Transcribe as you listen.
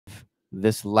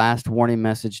this last warning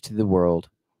message to the world,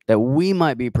 that we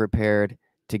might be prepared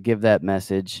to give that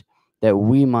message, that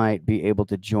we might be able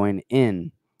to join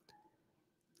in.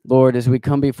 Lord, as we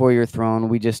come before your throne,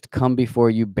 we just come before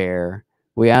you bare.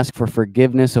 We ask for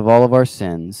forgiveness of all of our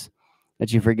sins,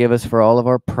 that you forgive us for all of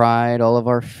our pride, all of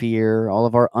our fear, all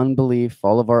of our unbelief,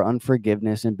 all of our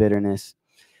unforgiveness and bitterness.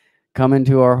 Come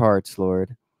into our hearts,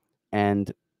 Lord,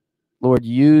 and Lord,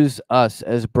 use us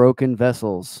as broken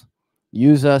vessels.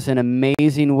 Use us in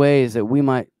amazing ways that we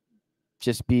might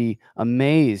just be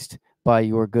amazed by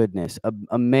your goodness,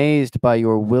 amazed by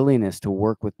your willingness to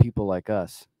work with people like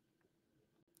us.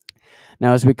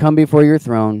 Now, as we come before your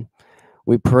throne,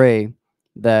 we pray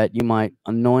that you might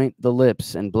anoint the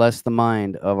lips and bless the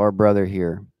mind of our brother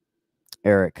here,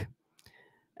 Eric,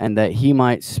 and that he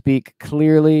might speak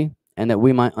clearly and that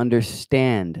we might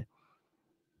understand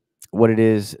what it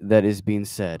is that is being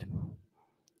said.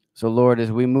 So, Lord,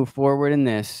 as we move forward in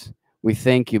this, we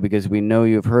thank you because we know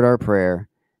you have heard our prayer.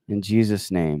 In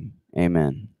Jesus' name,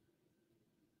 amen.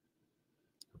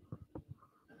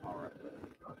 All right.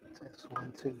 Test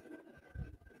 1, 2.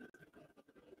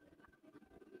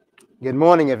 Good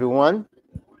morning, everyone.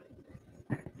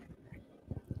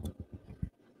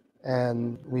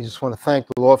 And we just want to thank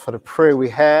the Lord for the prayer we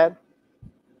had.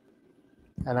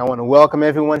 And I want to welcome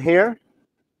everyone here.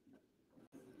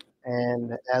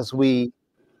 And as we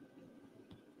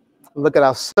look at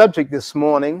our subject this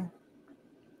morning,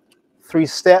 3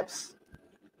 steps,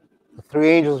 the 3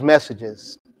 angels'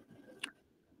 messages.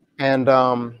 And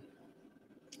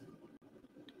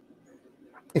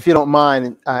if you don't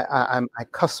mind, I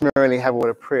customarily have a word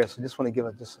of prayer, so I just want to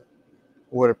give just a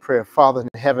word of prayer. Father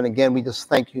in heaven, again, we just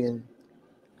thank you and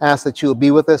ask that you will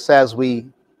be with us as we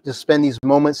just spend these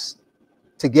moments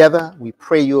together. We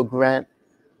pray you will grant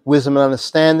wisdom and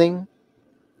understanding.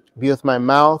 Be with my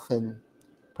mouth and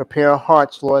prepare our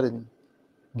hearts, Lord, and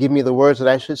give me the words that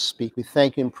I should speak. We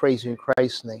thank you and praise you in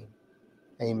Christ's name.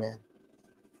 Amen.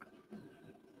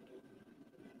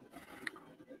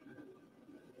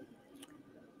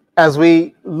 As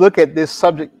we look at this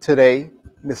subject today,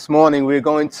 this morning, we're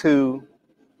going to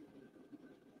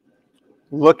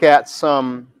look at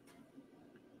some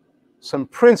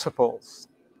principles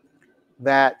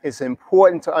that is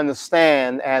important to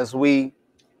understand as we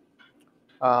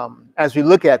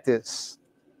look at this,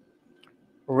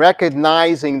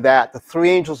 recognizing that the 3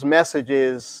 angels' message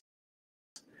is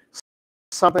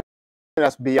something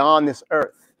that's beyond this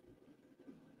earth.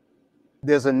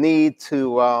 There's a need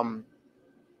to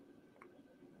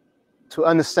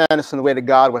understand this in the way that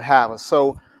God would have us.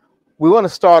 So we want to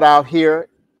start out here,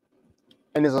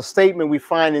 and there's a statement we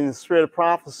find in the Spirit of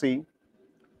Prophecy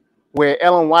where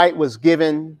Ellen White was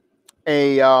given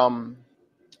she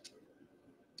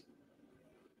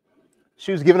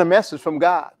was given a message from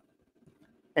God,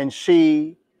 and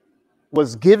she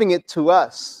was giving it to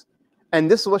us.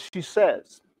 And this is what she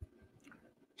says.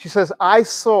 She says, I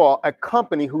saw a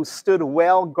company who stood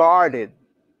well guarded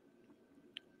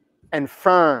and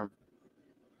firm,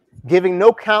 giving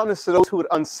no countenance to those who would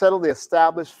unsettle the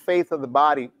established faith of the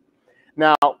body.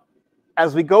 Now,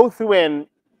 as we go through and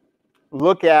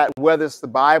look at whether it's the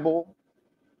Bible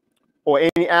or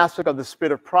any aspect of the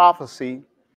Spirit of Prophecy,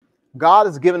 God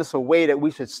has given us a way that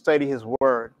we should study his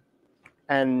word.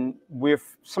 And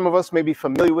some of us may be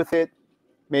familiar with it,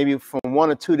 maybe from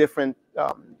 1 or 2 different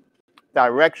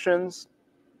directions.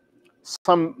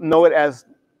 Some know it as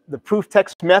the proof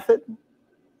text method,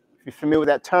 if you're familiar with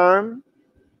that term.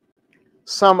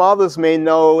 Some others may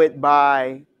know it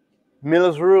by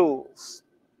Miller's rules.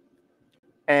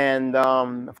 And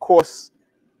of course,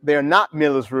 they're not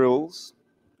Miller's rules.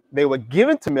 They were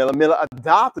given to Miller. Miller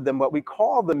adopted them, but we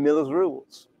call them Miller's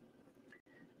rules.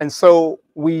 And so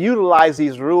we utilize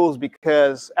these rules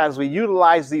because as we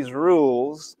utilize these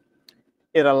rules,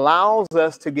 it allows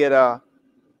us to get a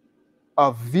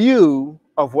view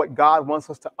of what God wants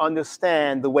us to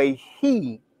understand the way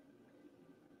he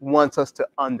wants us to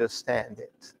understand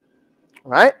it.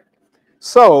 All right?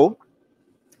 So,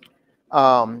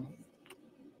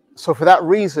 so for that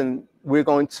reason, we're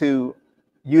going to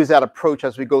use that approach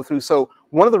as we go through. So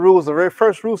one of the rules, the very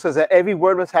first rule says that every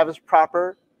word must have its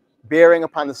proper bearing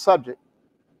upon the subject.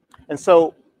 And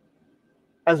so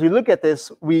as we look at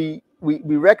this, we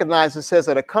recognize it says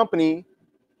that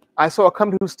I saw a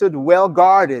company who stood well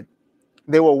guarded.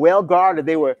 They were well guarded.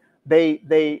 They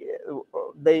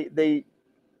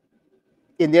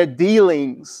in their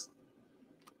dealings,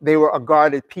 they were a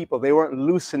guarded people. They weren't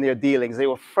loose in their dealings. They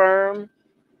were firm.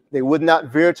 They would not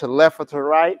veer to the left or to the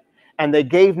right. And they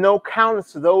gave no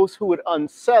countenance to those who would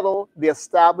unsettle the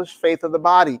established faith of the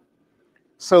body.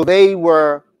 So they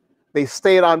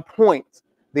stayed on point.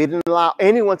 They didn't allow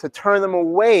anyone to turn them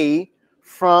away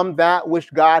from that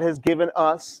which God has given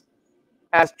us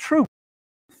as truth,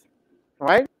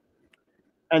 right?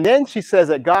 And then she says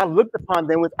that God looked upon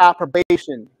them with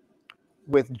approbation,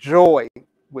 with joy,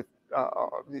 with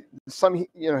some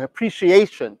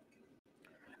appreciation.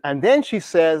 And then she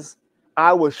says,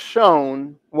 I was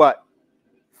shown what?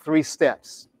 3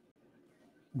 steps.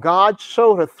 God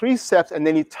showed her 3 steps, and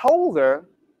then he told her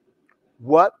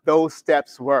what those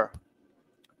steps were.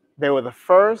 They were the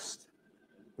first,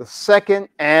 the second,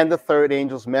 and the third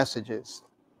angel's messages.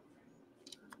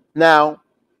 Now,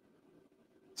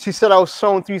 she said, I was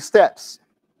shown 3 steps.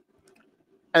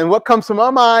 And what comes to my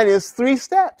mind is 3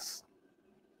 steps,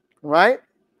 right?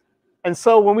 And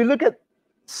so when we look at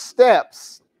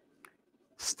steps,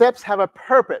 steps have a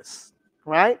purpose,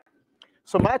 right?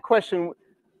 So my question,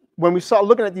 when we start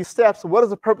looking at these steps, what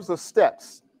is the purpose of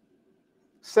steps?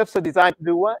 Steps are designed to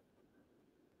do what?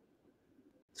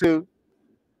 To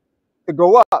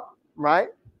go up, right?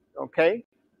 Okay.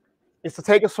 It's to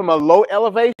take us from a low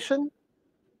elevation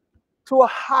to a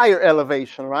higher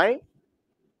elevation, right?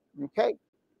 Okay.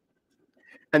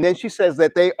 And then she says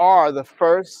that they are the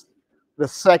first, the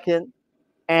second,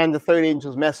 and the third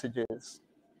angel's messages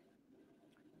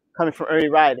coming from early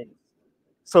writings.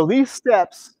 So these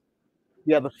steps,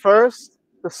 you have the first,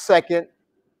 the second,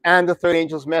 and the third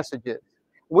angel's messages.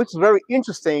 What's very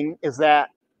interesting is that,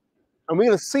 and we're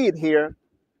going to see it here,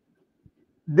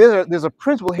 there's a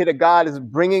principle here that God is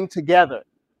bringing together.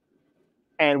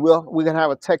 And we're going to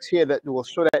have a text here that will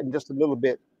show that in just a little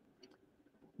bit.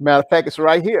 Matter of fact, it's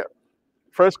right here.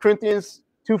 1 Corinthians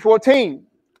 2:14.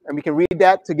 And we can read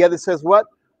that together. It says what?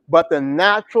 But the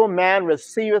natural man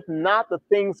receiveth not the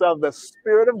things of the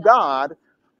Spirit of God,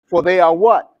 for they are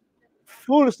what?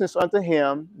 Foolishness unto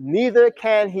him, neither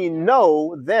can he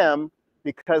know them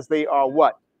because they are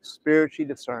what? Spiritually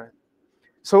discerned.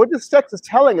 So what this text is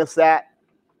telling us that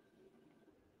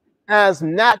as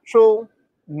natural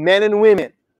men and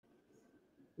women,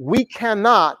 we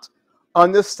cannot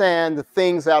understand the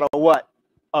things that are what?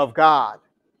 Of God,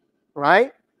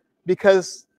 right?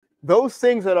 Because those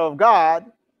things that are of God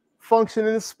function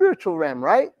in the spiritual realm,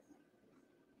 right?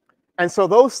 And so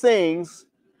those things,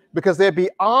 because they're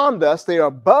beyond us, they are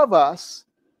above us,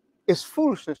 is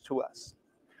foolishness to us.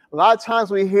 A lot of times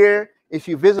we hear, if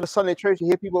you visit a Sunday church, you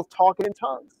hear people talking in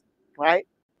tongues, right?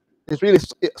 It's really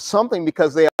something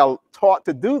because they are taught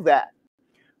to do that.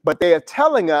 But they are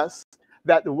telling us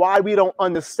that why we don't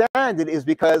understand it is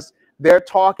because they're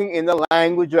talking in the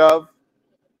language of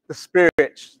the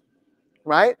spirits,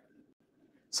 right?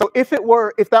 So if that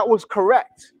was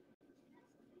correct,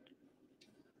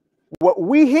 what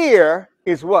we hear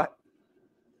is what?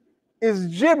 Is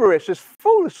gibberish, is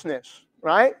foolishness,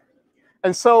 right?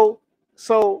 And so,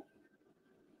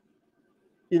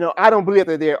 I don't believe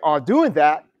that they are doing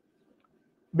that,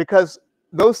 because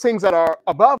those things that are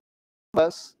above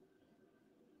us,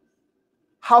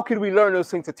 how can we learn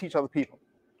those things to teach other people,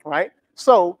 right?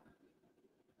 So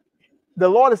the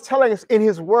Lord is telling us in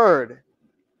his word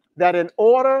that in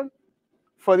order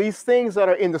for these things that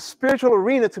are in the spiritual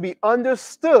arena to be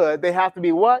understood, they have to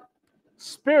be what?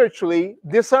 Spiritually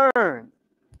discerned,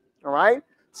 all right?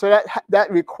 So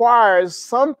that requires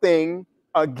something,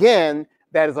 again,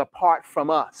 that is apart from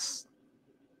us.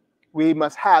 We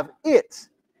must have it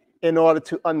in order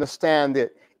to understand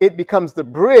it. It becomes the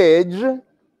bridge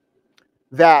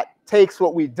that takes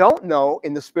what we don't know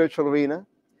in the spiritual arena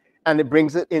and it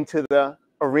brings it into the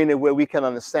arena where we can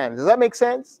understand. Does that make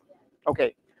sense?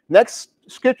 Okay. Next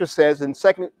scripture says in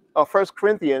 1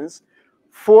 Corinthians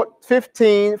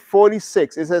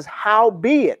 15:46, it says,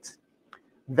 howbeit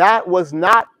that was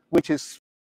not which is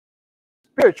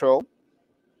spiritual,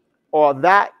 or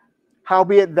that,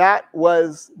 howbeit that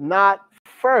was not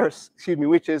first,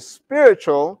 which is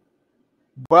spiritual,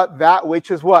 but that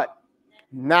which is what?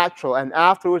 Natural, and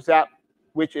afterwards that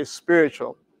which is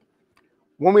spiritual.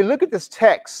 When we look at this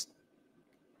text,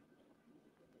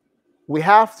 we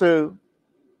have to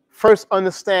first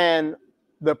understand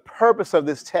the purpose of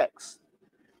this text.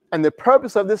 And the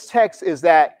purpose of this text is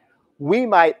that we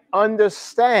might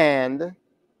understand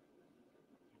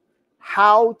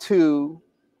how to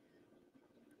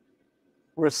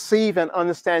receive and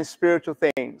understand spiritual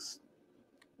things.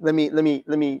 Let me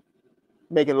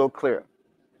make it a little clearer.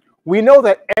 We know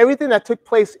that everything that took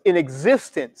place in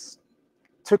existence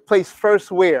took place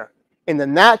first where? In the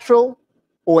natural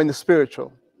or in the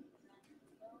spiritual?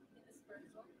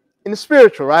 In the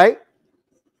spiritual, right?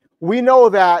 We know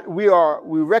that we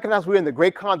recognize we're in the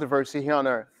great controversy here on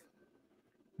earth.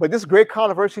 But this great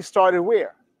controversy started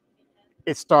where?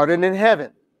 It started in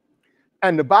heaven.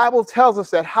 And the Bible tells us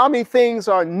that how many things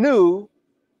are new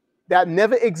that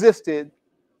never existed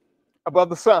above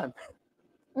the sun.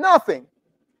 Nothing.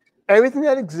 Everything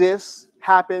that exists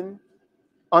happened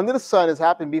under the sun has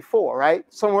happened before, right?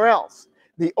 Somewhere else.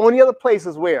 The only other place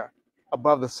is where?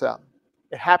 Above the sun.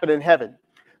 It happened in heaven.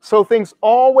 So things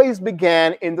always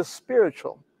began in the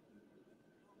spiritual.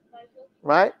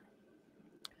 Right?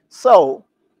 So,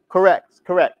 correct.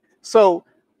 So,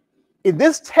 in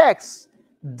this text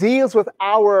deals with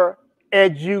our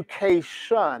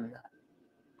education.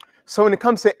 So when it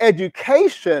comes to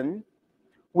education,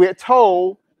 we're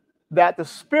told that the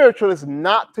spiritual is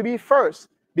not to be first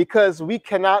because we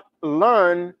cannot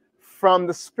learn from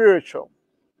the spiritual.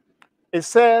 It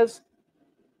says,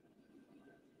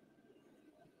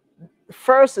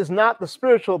 first is not the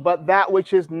spiritual, but that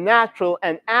which is natural,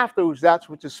 and afterwards that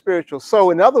which is spiritual.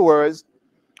 So in other words,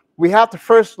 we have to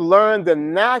first learn the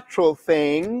natural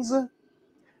things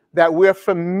that we're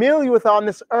familiar with on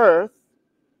this earth,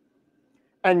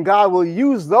 and God will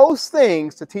use those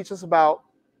things to teach us about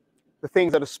the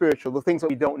things that are spiritual, the things that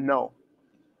we don't know.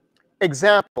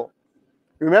 Example,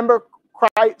 remember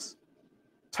Christ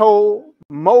told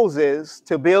Moses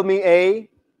to build me a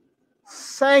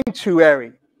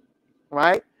sanctuary,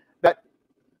 right? That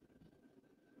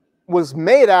was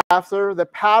made after the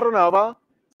pattern of a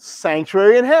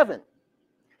sanctuary in heaven.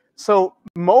 So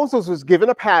Moses was given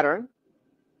a pattern,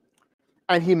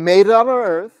 and he made it on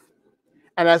earth.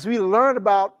 And as we learn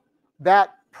about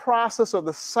that process of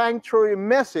the sanctuary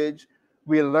message,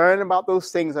 we learn about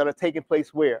those things that are taking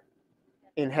place where?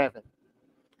 In heaven.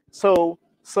 So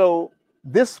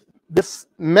this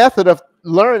method of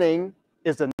learning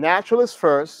is the naturalist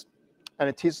first, and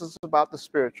it teaches us about the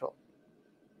spiritual.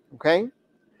 Okay?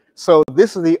 So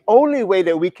this is the only way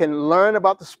that we can learn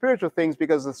about the spiritual things,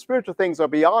 because the spiritual things are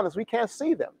beyond us. We can't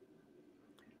see them.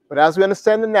 But as we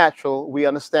understand the natural, we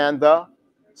understand the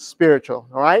spiritual.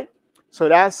 All right? So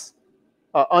that's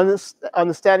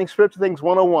understanding spiritual things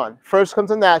 101. First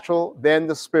comes the natural, then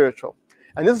the spiritual.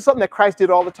 And this is something that Christ did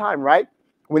all the time, right?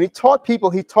 When he taught people,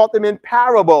 he taught them in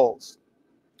parables.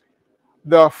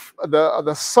 The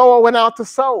sower went out to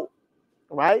sow,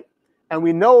 right? And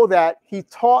we know that he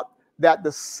taught that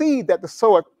the seed that the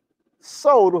sower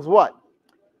sowed was what?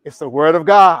 It's the word of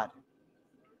God,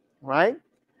 right?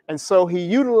 And so he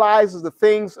utilizes the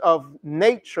things of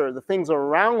nature, the things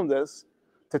around us,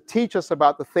 to teach us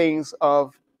about the things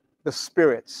of the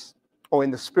spirits, or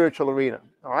in the spiritual arena.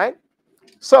 All right?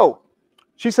 So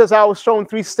she says, I was shown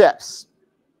 3 steps.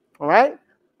 All right?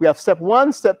 We have step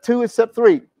 1, step 2, and step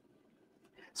 3.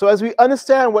 So as we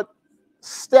understand what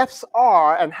steps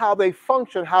are and how they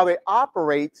function, how they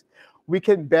operate, we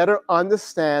can better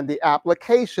understand the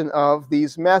application of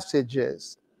these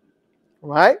messages.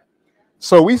 All right?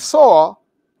 So we saw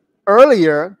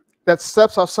earlier that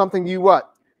steps are something you what?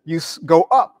 You go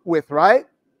up with, right?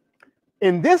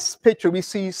 In this picture, we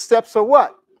see steps are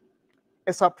what?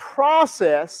 It's a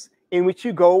process in which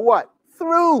you go what?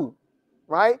 Through,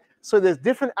 right? So there's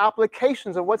different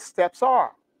applications of what steps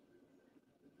are.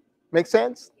 Make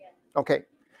sense? Yeah. Okay.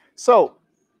 So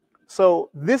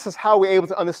this is how we're able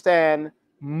to understand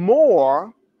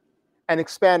more and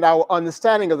expand our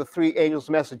understanding of the 3 angels'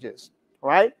 messages,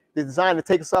 right? They're designed to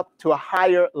take us up to a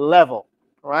higher level,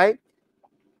 right?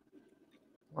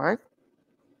 Right?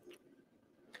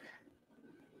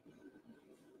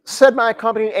 Said my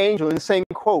accompanying angel in the same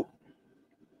quote.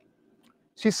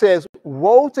 She says,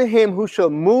 woe to him who shall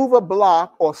move a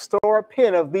block or store a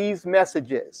pin of these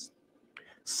messages.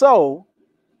 So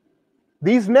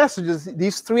these messages,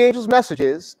 these 3 angels'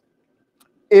 messages,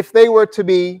 if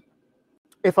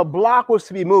a block was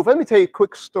to be moved, let me tell you a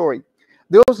quick story.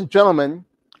 There was a gentleman,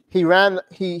 he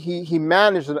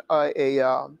managed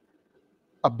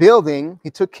a building. He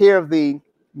took care of the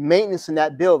maintenance in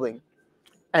that building.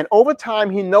 And over time,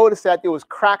 he noticed that there was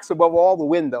cracks above all the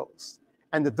windows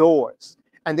and the doors.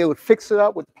 And they would fix it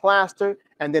up with plaster,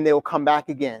 and then they would come back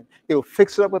again. They would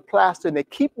fix it up with plaster, and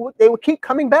they would keep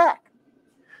coming back.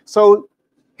 So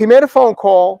he made a phone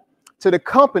call to the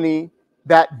company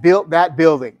that built that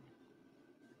building.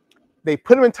 They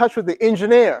put him in touch with the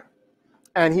engineer,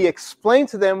 and he explained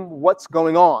to them what's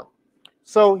going on.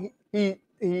 So he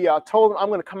told them, I'm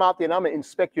going to come out there and I'm going to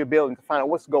inspect your building to find out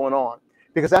what's going on,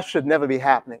 because that should never be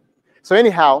happening. So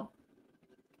anyhow,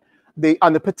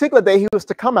 on the particular day he was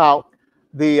to come out,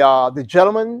 the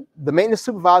gentleman, the maintenance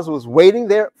supervisor, was waiting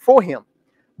there for him.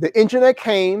 The engineer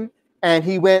came, and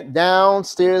he went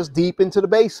downstairs deep into the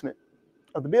basement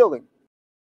of the building.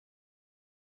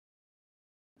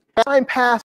 Time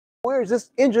passed. Where is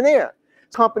this engineer?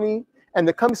 Company, and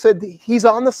the company said he's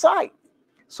on the site.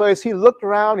 So as he looked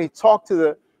around, he talked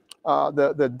to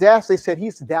the desk. They said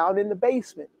he's down in the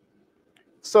basement.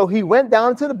 So he went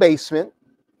down to the basement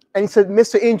and he said,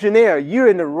 Mr. Engineer, you're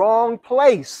in the wrong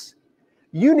place.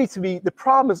 You need to be, the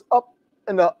problem is up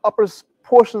in the upper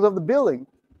portions of the building.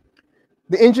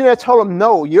 The engineer told him,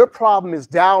 no, your problem is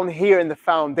down here in the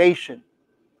foundation.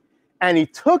 And he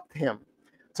took him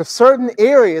to certain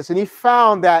areas, and he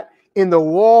found that in the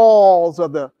walls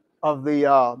of the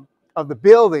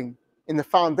building, in the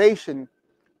foundation,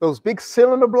 those big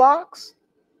cylinder blocks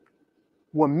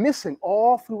were missing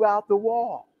all throughout the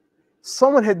wall.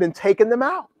 Someone had been taking them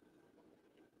out,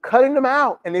 cutting them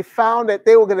out, and they found that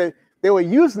they were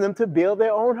using them to build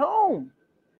their own home.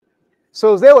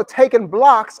 So as they were taking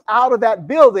blocks out of that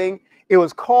building, it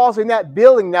was causing that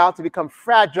building now to become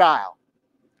fragile.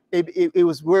 It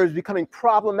was becoming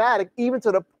problematic, even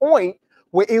to the point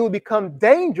where it would become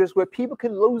dangerous, where people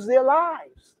could lose their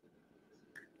lives.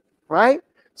 Right?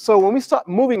 So when we start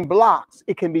moving blocks,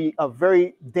 it can be a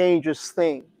very dangerous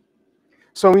thing.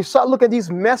 So when we start looking at these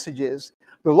messages,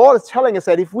 the Lord is telling us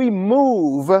that if we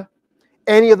move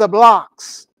any of the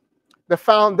blocks, the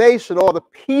foundation or the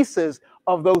pieces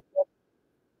of those,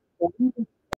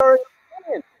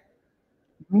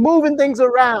 moving things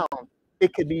around,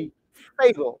 it could be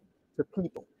fatal to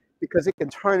people because it can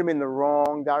turn them in the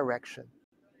wrong direction.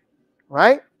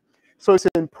 Right? So it's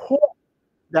important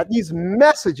that these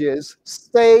messages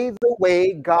stay the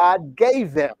way God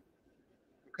gave them.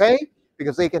 Okay?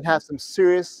 Because they can have some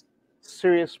serious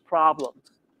problems.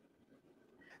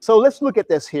 So let's look at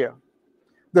this here.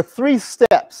 The 3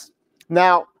 steps.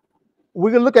 Now,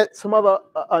 we're going to look at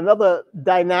another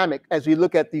dynamic as we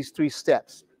look at these 3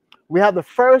 steps. We have the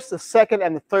first, the second,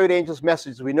 and the third angel's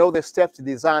messages. We know their steps are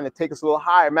designed to take us a little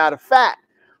higher. Matter of fact,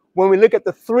 when we look at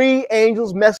the 3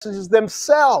 angels' messages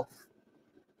themselves,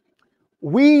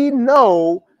 we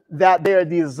know that they're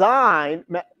designed,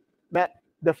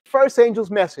 the first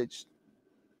angel's message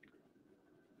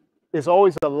is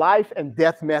always a life and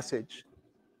death message.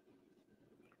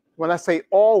 When I say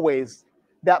always,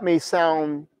 that may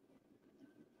sound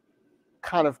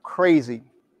kind of crazy.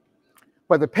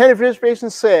 But the Pentateuch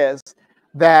Inspiration says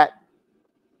that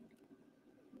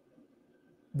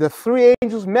the 3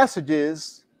 angels'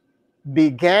 messages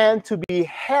began to be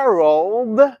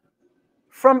heralded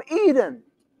from Eden,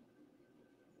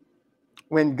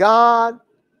 when God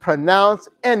pronounced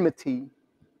enmity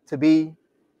to be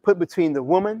put between the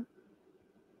woman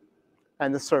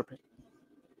and the serpent.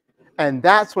 And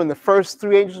that's when the first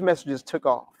 3 angels' messages took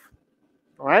off.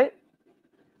 All right?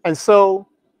 And so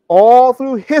all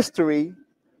through history,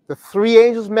 the 3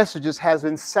 angels' messages has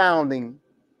been sounding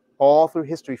all through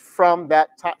history from that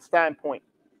standpoint.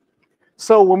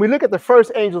 So when we look at the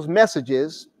first angel's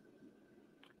messages,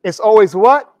 it's always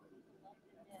what?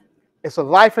 It's a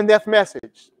life and death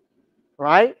message,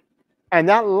 right? And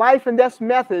that life and death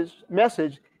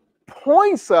message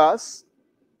points us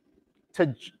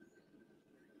to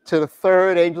the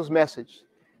third angel's message,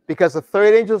 because the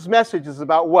third angel's message is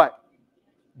about what?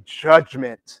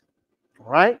 Judgment,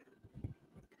 right?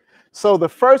 So the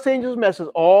first angel's message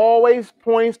always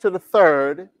points to the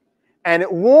third, and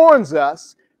it warns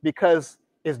us because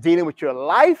it's dealing with your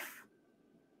life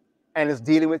and it's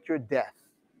dealing with your death,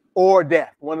 or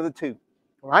death, one of the two,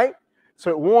 right?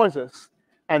 So it warns us,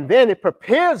 and then it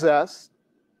prepares us.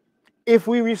 If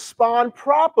we respond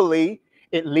properly,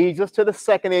 it leads us to the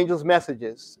second angel's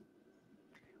messages,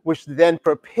 which then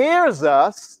prepares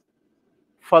us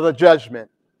for the judgment,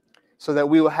 so that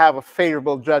we will have a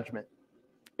favorable judgment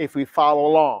if we follow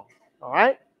along. All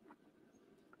right?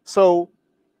 So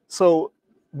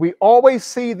we always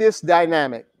see this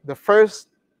dynamic. The first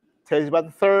tells you about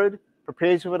the third,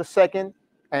 prepares you for the second,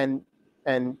 and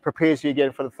prepares you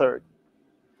again for the third.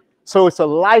 So it's a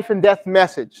life and death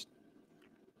message.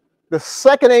 The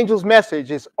second angel's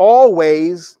message is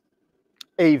always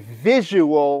a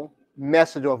visual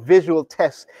message or visual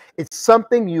test. It's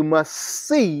something you must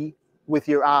see with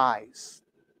your eyes.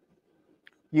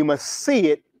 You must see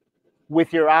it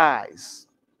with your eyes.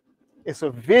 It's a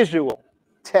visual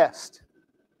test.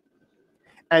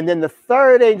 And then the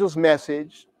third angel's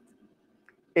message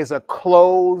is a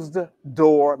closed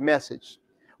door message.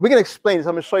 We're going to explain this.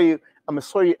 I'm going to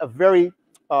show you a very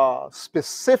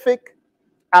specific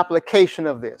application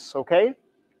of this, okay?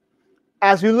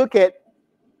 As you look at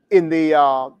in the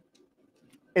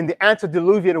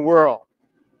antediluvian world,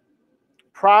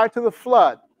 prior to the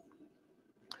flood,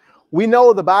 we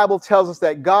know the Bible tells us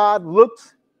that God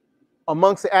looked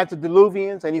amongst the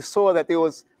antediluvians and he saw that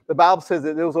the Bible says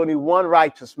that there was only one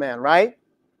righteous man, right?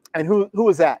 And who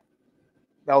was that?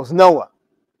 That was Noah.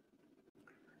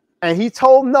 And he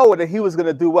told Noah that he was going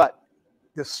to do what?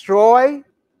 Destroy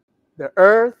the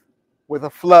earth with a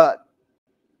flood.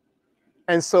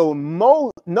 And so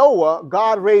Noah,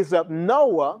 God raised up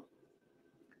Noah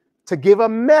to give a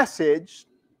message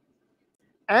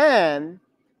and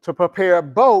to prepare a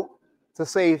boat to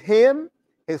save him,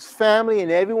 his family,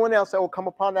 and everyone else that will come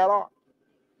upon that ark.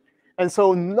 And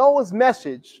so Noah's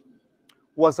message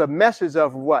was a message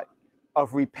of what?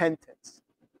 Of repentance.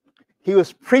 He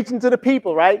was preaching to the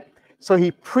people, right? So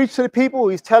he preached to the people.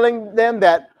 He's telling them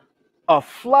that a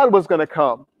flood was going to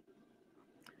come.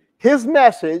 His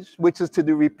message, which is to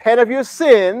repent of your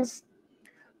sins,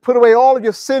 put away all of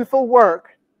your sinful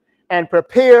work, and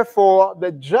prepare for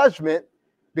the judgment,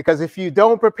 because if you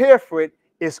don't prepare for it,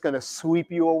 it's going to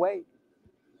sweep you away.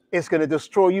 It's going to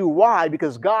destroy you. Why?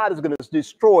 Because God is going to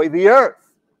destroy the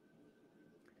earth.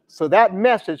 So that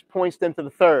message points them to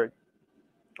the third.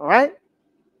 All right?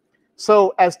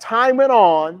 So as time went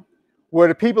on, were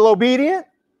the people obedient?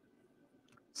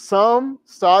 Some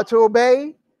started to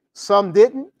obey, some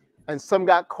didn't, and some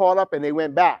got caught up and they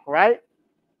went back, right?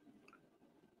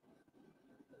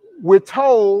 We're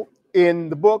told in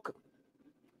the book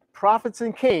Prophets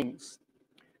and Kings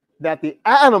that the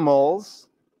animals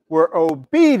were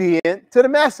obedient to the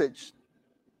message.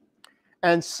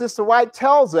 And Sister White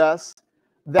tells us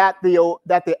that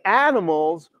the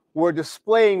animals were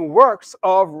displaying works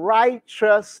of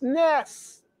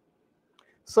righteousness.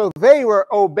 So they were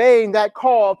obeying that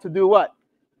call to do what?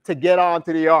 To get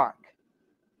onto the ark.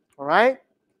 All right?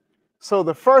 So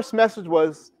the first message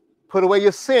was, put away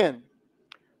your sin.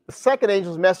 The second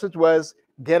angel's message was,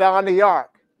 get on the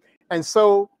ark. And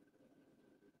so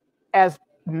as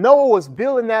Noah was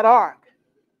building that ark,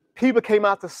 people came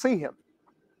out to see him.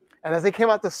 And as they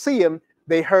came out to see him,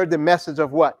 they heard the message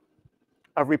of what?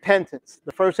 Of repentance,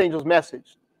 the first angel's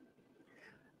message.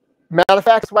 Matter of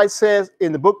fact, White says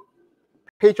in the book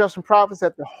Patriarchs and Prophets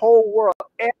that the whole world,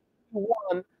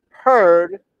 everyone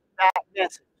heard that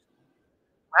message,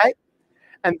 right?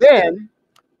 And then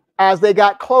as they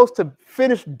got close to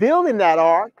finish building that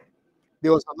ark,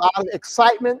 there was a lot of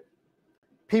excitement.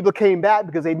 People came back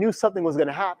because they knew something was going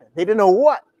to happen. They didn't know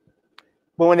what.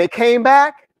 But when they came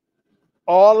back,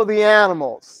 all of the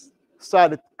animals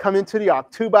started to come into the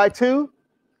ark, 2 by 2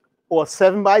 or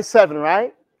 7 by 7,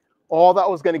 right? All that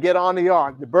was going to get on the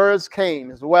ark. The birds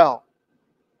came as well.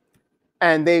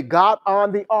 And they got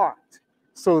on the ark.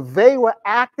 So they were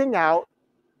acting out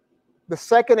the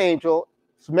second angel's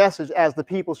message as the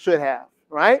people should have,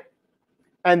 right?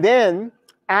 And then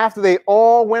after they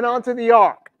all went onto the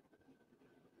ark,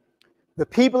 the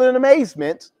people in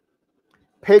amazement,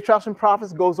 Patriarchs and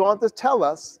Prophets goes on to tell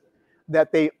us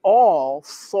that they all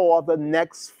saw the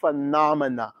next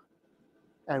phenomena.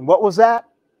 And what was that?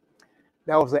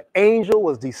 That was an angel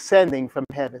was descending from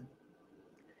heaven.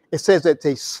 It says that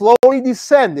they slowly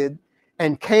descended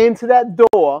and came to that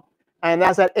door. And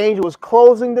as that angel was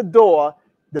closing the door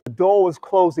was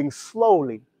closing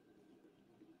slowly.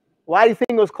 Why do you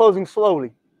think it was closing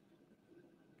slowly?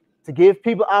 To give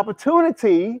people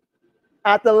opportunity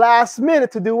at the last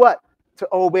minute to do what? To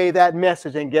obey that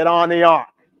message and get on the ark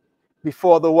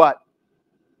before the what?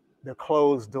 The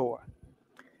closed door.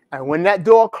 And when that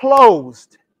door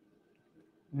closed,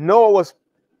 Noah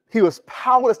was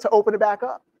powerless to open it back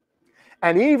up.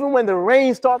 And even when the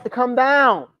rain started to come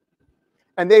down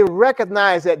and they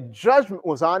recognized that judgment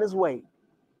was on its way,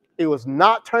 it was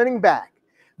not turning back.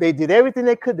 They did everything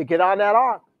they could to get on that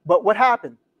ark. But what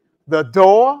happened? The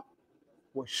door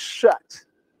was shut,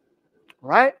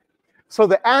 right? So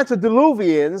the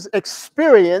antediluvians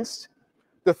experienced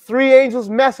the three angels'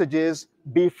 messages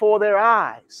before their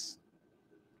eyes,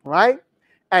 right?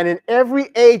 And in every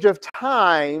age of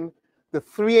time, the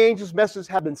three angels' messages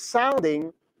have been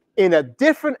sounding in a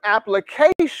different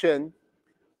application,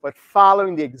 but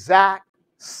following the exact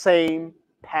same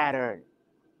pattern,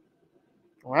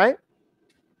 right?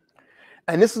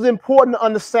 And this is important to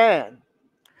understand,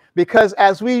 because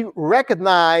as we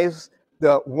recognize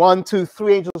the 1, 2,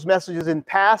 3 angels' messages in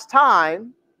past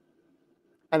time,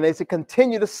 and they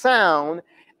continue to sound,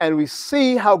 and we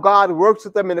see how God works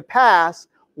with them in the past,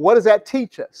 what does that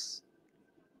teach us?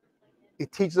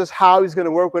 It teaches us how he's going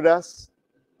to work with us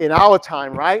in our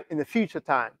time, right? In the future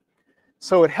time.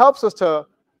 So it helps us to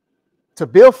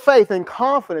build faith and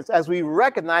confidence as we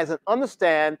recognize and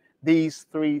understand these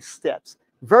 3 steps.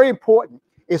 Very important.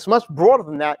 It's much broader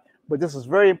than that, but this is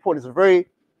very important.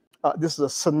 This is a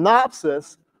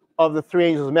synopsis of the 3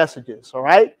 angels' messages, all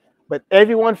right? But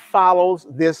everyone follows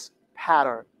this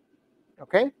pattern,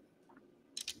 okay?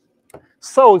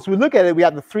 So as we look at it, we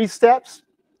have the 3 steps,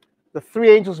 the 3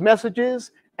 angels'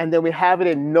 messages, and then we have it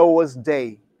in Noah's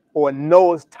day or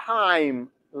Noah's timeline.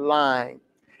 And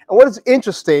what is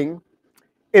interesting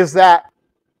is that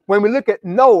when we look at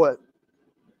Noah,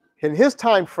 In his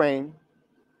time frame,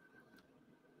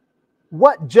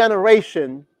 what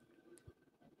generation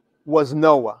was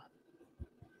Noah?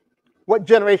 What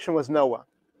generation was Noah?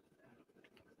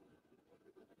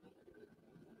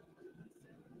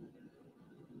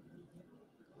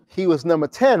 He was number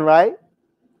 10, right?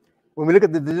 When we look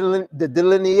at the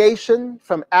delineation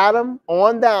from Adam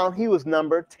on down, he was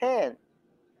number 10.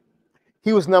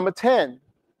 He was number 10.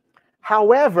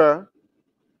 However,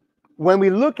 when we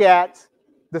look at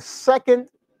the second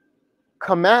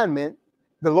commandment,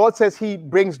 the Lord says he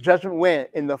brings judgment when?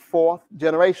 In the 4th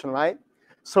generation, right?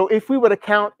 So if we were to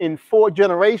count in 4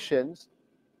 generations,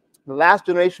 the last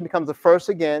generation becomes the first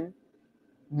again.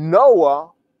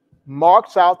 Noah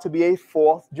marks out to be a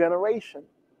 4th generation,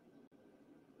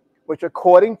 which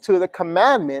according to the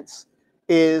commandments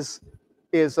is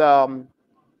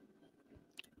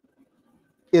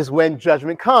when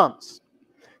judgment comes.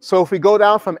 So if we go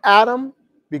down from Adam,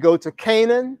 we go to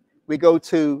Canaan, we go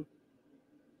to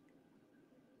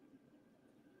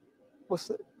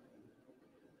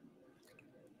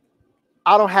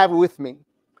I don't have it with me,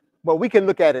 but we can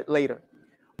look at it later.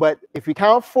 But if we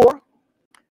count 4,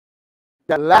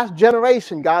 that last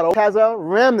generation, God always has a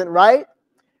remnant, right?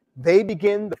 They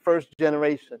begin the 1st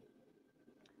generation.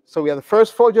 So we have the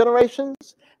first 4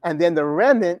 generations, and then the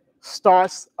remnant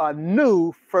starts a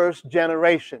new 1st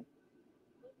generation.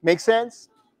 Make sense?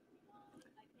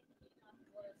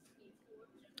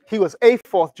 He was a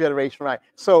 4th generation, right?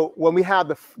 So when we have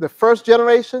the 1st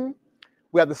generation,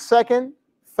 we have the 2nd,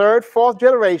 3rd, 4th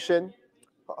generation.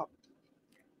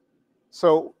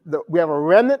 So we have a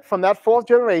remnant from that 4th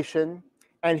generation,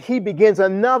 and he begins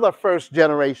another 1st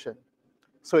generation.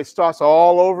 So it starts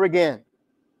all over again,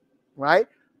 right?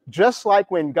 Just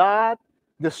like when God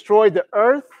destroyed the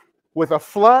earth with a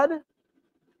flood,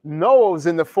 Noah was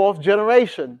in the 4th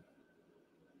generation.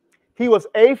 He was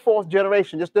a 4th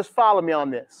generation. Just follow me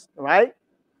on this, right?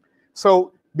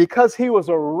 So because he was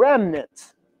a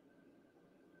remnant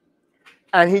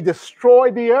and he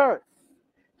destroyed the earth,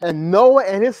 and Noah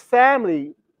and his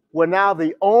family were now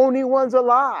the only ones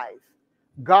alive,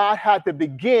 God had to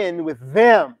begin with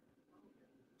them.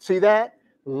 See that?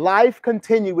 Life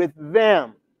continued with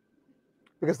them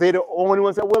because they're the only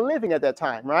ones that were living at that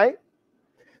time, right?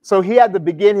 So he had to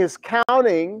begin his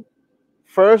counting,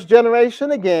 1st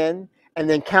generation again, and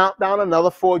then count down another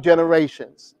 4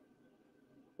 generations.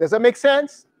 Does that make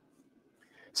sense?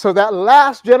 So that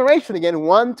last generation again,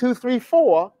 1, 2, 3,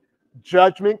 4,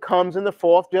 judgment comes in the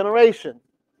 4th generation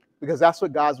because that's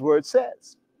what God's word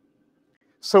says.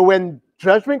 So when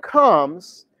judgment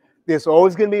comes, there's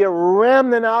always going to be a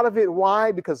remnant out of it.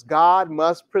 Why? Because God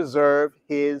must preserve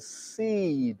his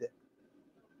seed.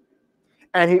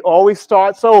 And he always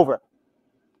starts over,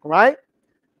 right?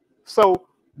 So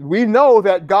we know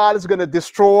that God is going to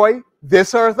destroy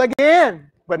this earth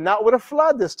again, but not with a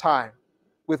flood this time.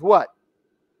 With what?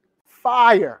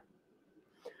 Fire.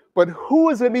 But who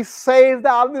is going to be saved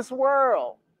out of this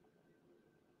world?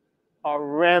 A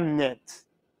remnant.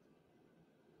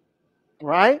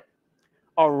 Right?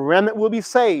 A remnant will be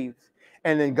saved.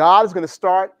 And then God is going to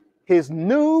start his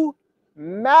new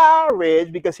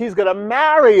marriage because he's going to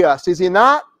marry us. Is he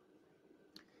not?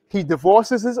 He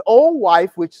divorces his old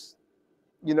wife, which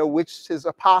is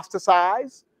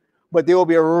apostatized, but there will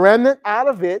be a remnant out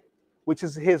of it, which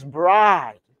is his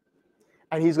bride.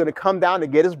 And he's going to come down to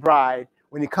get his bride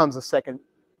when he comes his second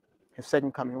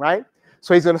coming, right?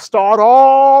 So he's going to start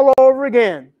all over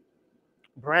again,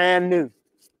 brand new,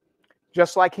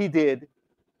 just like he did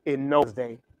in Noah's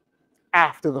day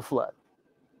after the flood.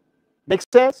 Make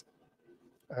sense?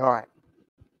 All right.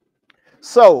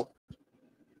 So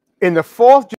in the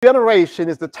 4th generation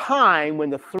is the time when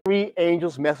the 3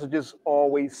 angels' messages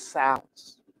always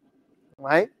sounds,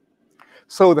 right?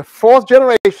 So the 4th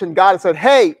generation, God said,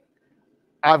 hey,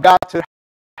 I've got to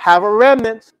have a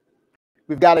remnant.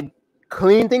 We've got to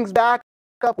clean things back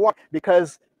up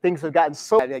because things have gotten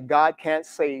so bad that God can't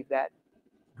save that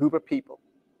group of people.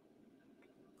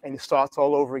 And it starts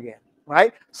all over again,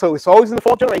 right? So it's always in the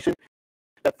 4th generation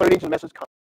that 3rd angel message comes.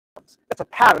 That's a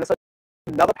pattern. That's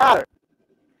another pattern.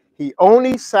 He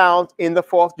only sounds in the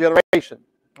 4th generation.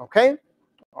 Okay?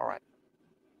 All right.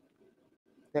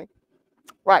 Okay?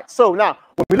 Right. So now,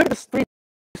 when we look at this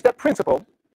 3-step principle,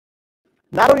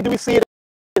 not only do we see it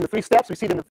in the 3 steps, we see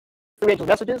it in the 3 angels'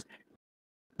 messages,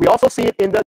 we also see it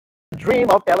in the dream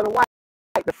of Ellen White,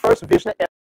 the first vision that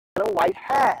Ellen White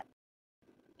had.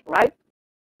 Right?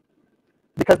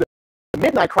 Because the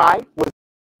midnight cry was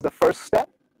the first step.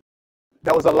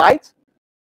 That was a light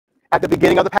at the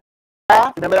beginning of the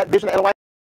path. Remember that vision that Ellen White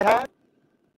had?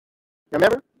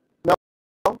 Remember?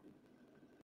 No?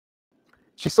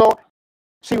 She saw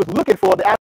she was looking for the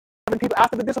Advent people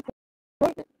after the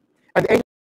disappointment. And the angel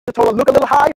told her, look a little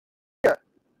higher.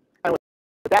 And with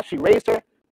that, she raised her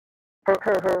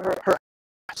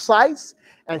sights,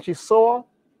 and she saw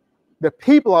the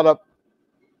people on a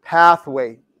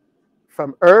pathway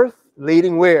from earth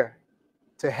leading where?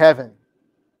 To heaven.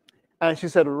 And she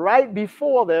said right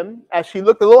before them, as she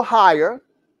looked a little higher,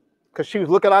 because she was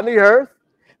looking on the earth,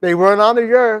 they weren't on the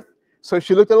earth, so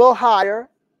she looked a little higher,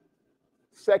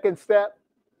 second step,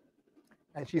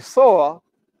 and she saw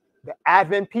the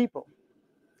Advent people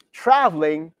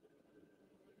traveling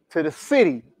to the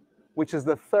city, which is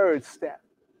the third step.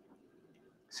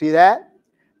 See that?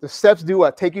 The steps do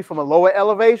what? Take you from a lower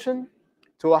elevation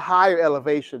to a higher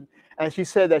elevation. And she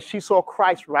said that she saw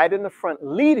Christ right in the front,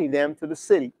 leading them to the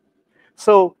city.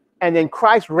 So, and then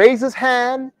Christ raised his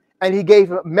hand and he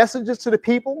gave messages to the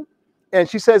people. And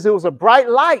she says it was a bright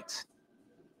light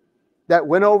that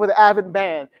went over the Advent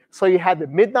band. So you had the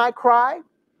midnight cry,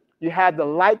 you had the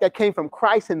light that came from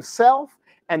Christ himself,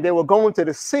 and they were going to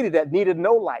the city that needed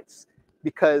no lights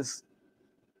because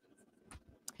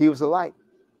he was the light.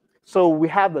 So we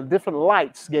have the different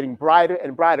lights getting brighter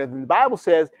and brighter. And the Bible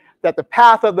says that the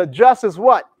path of the just is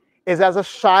what? Is as a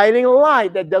shining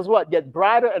light that does what? Get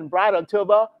brighter and brighter until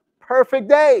the perfect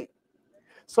day.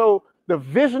 So the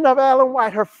vision of Ellen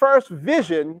White, her first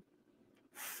vision,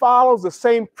 follows the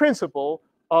same principle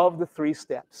of the three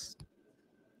steps,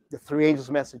 the three angels'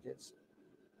 messages.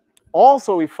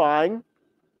 Also, we find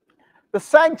the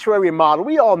sanctuary model.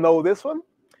 We all know this one.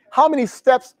 How many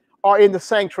steps are in the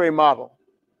sanctuary model?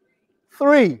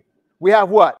 3. We have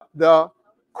what? The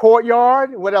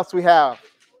courtyard. What else we have?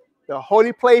 The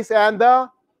holy place and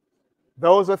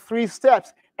those are 3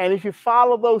 steps. And if you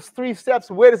follow those 3 steps,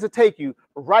 where does it take you?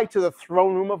 Right to the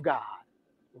throne room of God,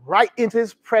 right into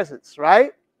his presence,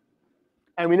 right?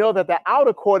 And we know that the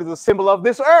outer court is a symbol of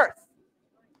this earth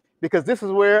because this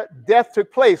is where death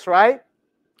took place, right?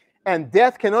 And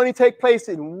death can only take place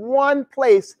in one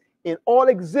place in all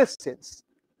existence,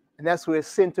 and that's where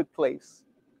sin took place,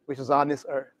 which is on this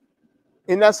earth.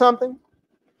 Isn't that something?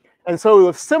 And so it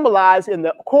was symbolized in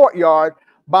the courtyard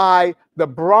by the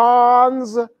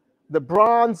bronze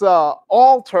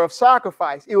altar of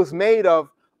sacrifice. It was made of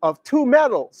 2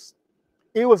 metals.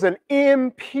 It was an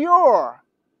impure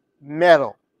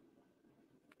metal.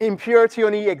 Impurity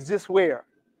only exists where?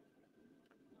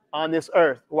 On this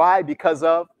earth. Why? Because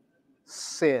of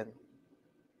sin.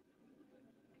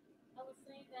 I was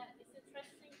saying that it's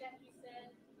interesting that you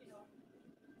said,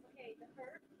 okay, the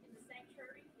earth in the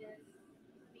sanctuary is,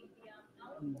 the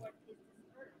outer court is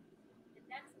this earth. And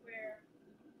that's where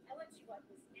Ellen G. White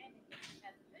was standing when she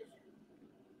had the vision.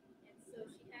 And so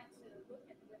she had to look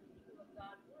at where the people of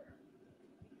God were.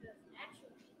 Because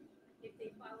actually, if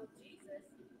they followed Jesus,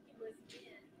 he was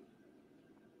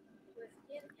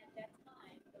in at that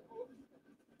time the holy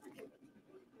place.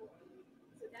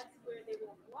 So that's where they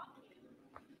were walking in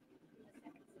the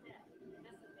second step. And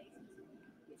that's amazing.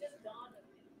 It just dawned on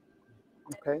me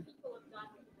that Okay. the people of God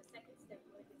were in the second step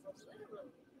where they were literally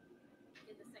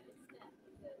in the second step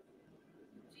because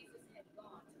Jesus had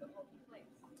gone to the holy place.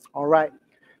 All right.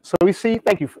 So we see,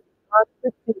 thank you. John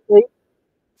 15:8,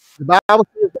 the Bible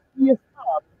says that he is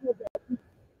God.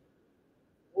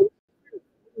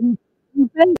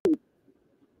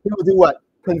 He will do what?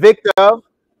 Convict of,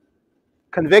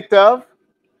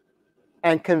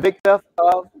 and convict of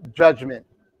judgment.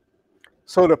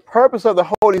 So the purpose of the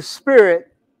Holy Spirit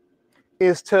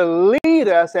is to lead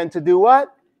us and to do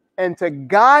what? And to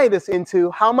guide us into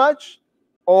how much?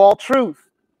 All truth.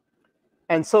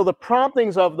 And so the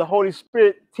promptings of the Holy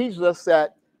Spirit teaches us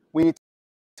that we need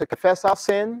to confess our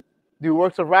sin, do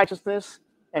works of righteousness,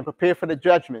 and prepare for the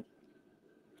judgment.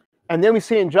 And then we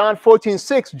see in John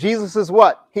 14:6, Jesus is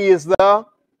what? He is the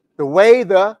way,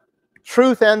 the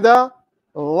truth, and the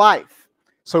life.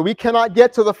 So we cannot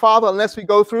get to the Father unless we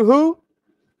go through who?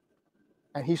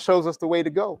 And he shows us the way to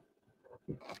go.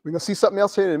 We're going to see something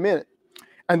else here in a minute.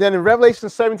 And then in Revelation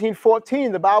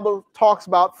 17:14, the Bible talks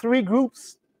about 3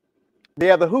 groups. They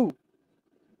are the who?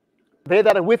 They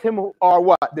that are with him are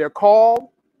what? They're called,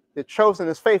 they're chosen,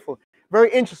 as faithful. Very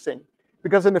interesting.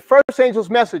 Because in the first angel's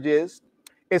messages,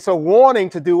 it's a warning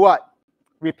to do what?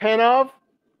 Repent of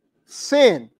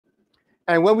sin.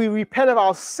 And when we repent of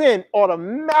our sin,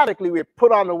 automatically we're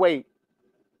put on the way.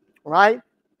 Right?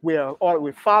 We're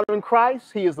following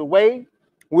Christ. He is the way.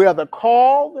 We are the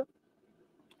called.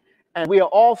 And we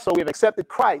have accepted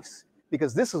Christ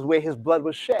because this is where his blood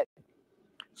was shed.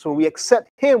 So when we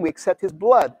accept him, we accept his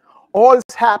blood. All this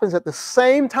happens at the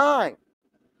same time.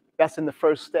 That's in the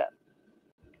first step.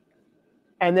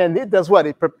 And then it does what?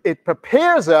 It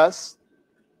prepares us,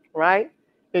 right?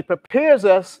 It prepares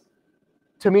us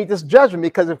to meet this judgment,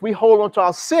 because if we hold on to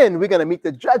our sin, we're going to meet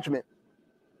the judgment,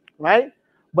 right?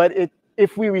 But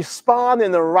if we respond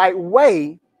in the right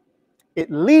way, it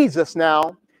leads us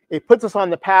now. It puts us on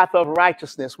the path of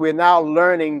righteousness. We're now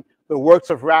learning the works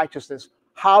of righteousness.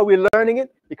 How are we learning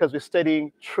it? Because we're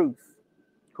studying truth,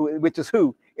 which is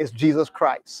who? Is Jesus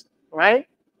Christ, right?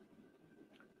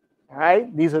 All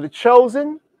right. These are the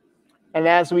chosen. And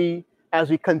as we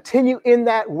continue in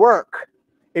that work,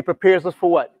 it prepares us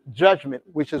for what? Judgment,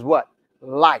 which is what?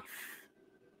 Life,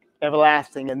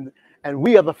 everlasting. And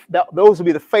we are those will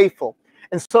be the faithful.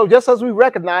 And so just as we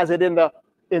recognize it in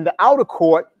the outer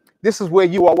court, this is where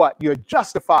you are what? You're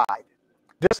justified.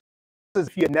 Just as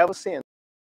if you had never sinned.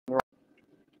 Right?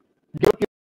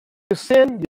 You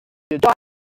sin, you're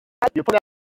justified, you put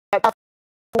that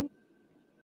and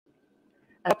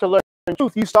after learning the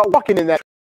truth, you start walking in that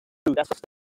truth. That's a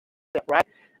step, right?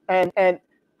 And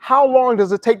how long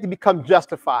does it take to become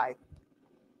justified?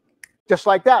 Just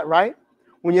like that, right?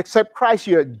 When you accept Christ,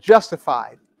 you're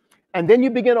justified. And then you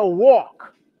begin a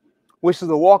walk, which is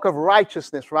the walk of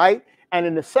righteousness, right? And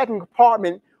in the second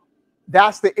compartment,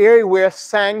 that's the area where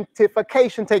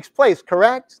sanctification takes place,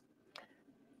 correct?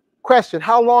 Question,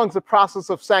 how long is the process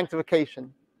of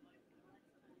sanctification?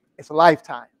 It's a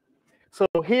lifetime. So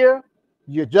here,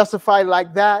 you're justified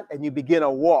like that, and you begin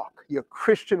a walk, your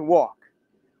Christian walk,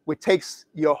 which takes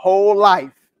your whole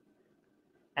life.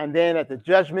 And then at the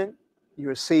judgment, you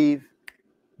receive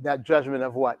that judgment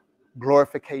of what?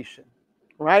 Glorification,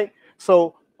 right?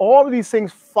 So all of these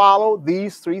things follow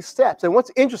these three steps. And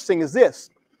what's interesting is this,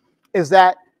 is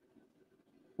that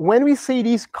when we see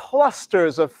these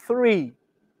clusters of three,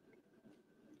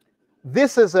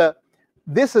 this is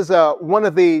one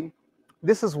of the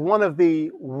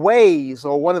ways,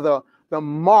 or one of the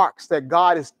marks that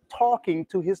God is talking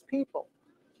to his people.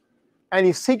 And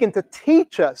he's seeking to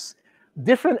teach us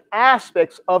different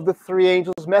aspects of the three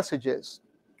angels' messages,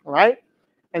 right?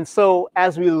 And so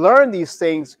as we learn these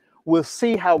things, we'll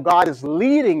see how God is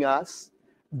leading us,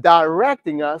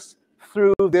 directing us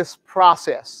through this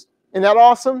process. Isn't that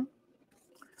awesome?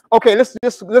 Okay, let's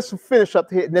finish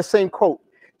up here in the same quote.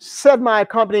 Said my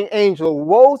accompanying angel,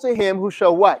 woe to him who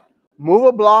shall what? Move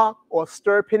a block or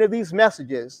stir a pin of these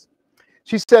messages.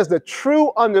 She says the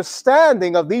true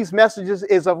understanding of these messages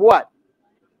is of what?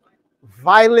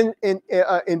 Violent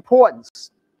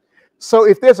importance. So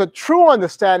if there's a true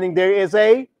understanding, there is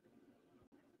a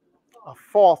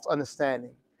false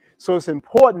understanding. So it's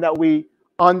important that we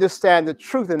understand the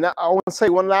truth. And I want to say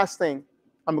one last thing.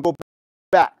 I'm going to go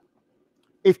back.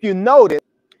 If you notice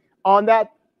on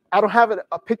that, I don't have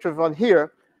a picture of it on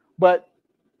here, but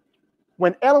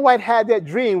when Ellen White had that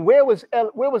dream, where was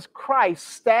Christ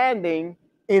standing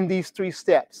in these three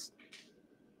steps?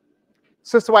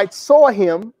 Sister White saw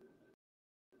him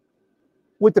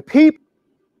with the people,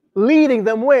 leading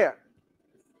them where?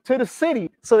 To the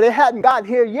city. So they hadn't gotten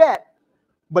here yet,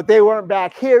 but they weren't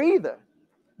back here either,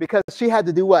 because she had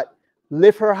to do what?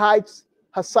 Lift her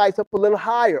sights up a little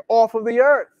higher, off of the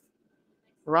earth,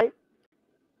 right?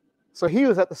 So he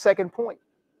was at the second point,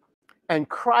 and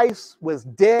Christ was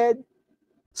dead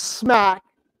smack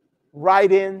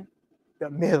right in the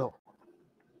middle,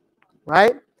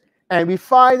 right? And we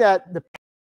find that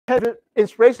the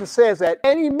inspiration says that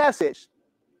any message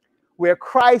where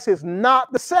Christ is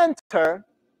not the center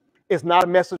is not a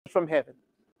message from heaven.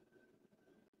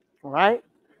 All right?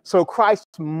 So Christ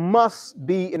must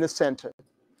be in the center.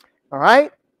 All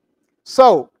right?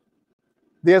 So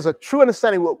there's a true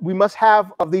understanding what we must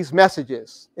have of these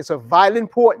messages. It's of vital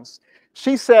importance.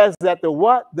 She says that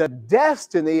the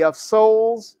destiny of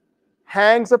souls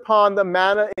hangs upon the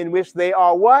manner in which they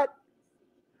are what?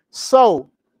 So,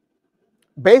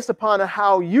 based upon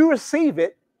how you receive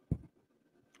it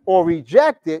or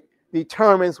reject it,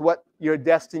 determines what your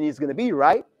destiny is going to be,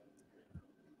 right?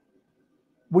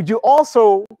 Would you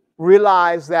also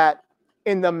realize that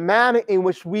in the manner in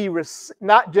which we receive,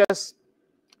 not just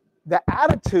the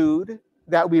attitude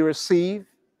that we receive,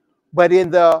 but in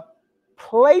the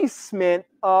placement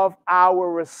of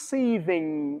our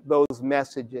receiving those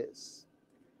messages?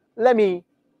 Let me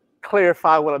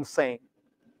clarify what I'm saying.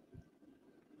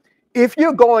 If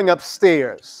you're going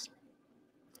upstairs,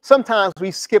 sometimes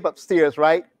we skip upstairs,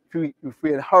 right? If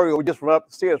we're in a hurry, we just run up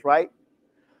the stairs, right?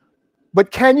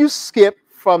 But can you skip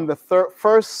from the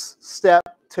first step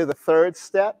to the third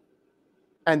step,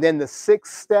 and then the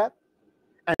sixth step,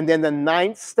 and then the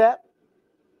ninth step?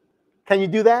 Can you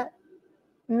do that?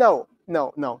 No.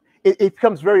 It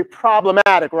becomes very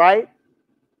problematic, right?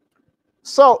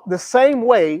 So the same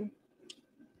way,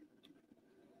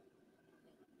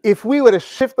 if we were to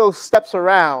shift those steps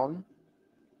around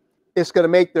it's going to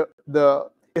make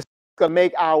it's going to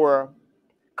make our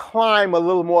climb a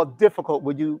little more difficult.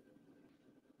 Would you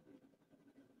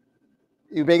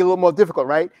make it a little more difficult,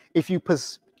 right? If you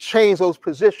change those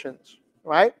positions,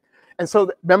 right? And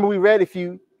so remember we read if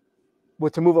you were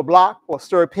to move a block or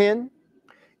stir a pin,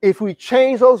 if we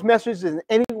change those messages in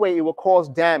any way, it will cause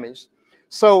damage.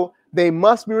 So they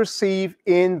must be received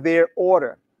in their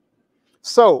order.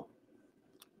 So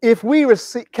if we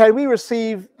receive, can we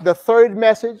receive the third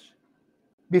message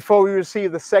before we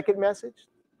receive the second message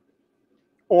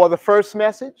or the first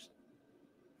message?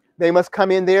 They must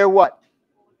come in their what?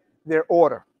 Their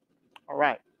order. All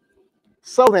right.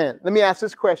 So then, let me ask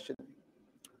this question.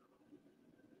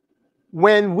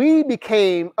 When we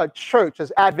became a church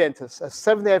as Adventists, as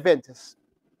Seventh-day Adventists,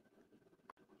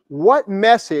 what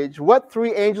message, what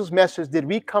three angels' message did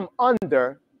we come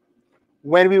under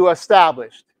when we were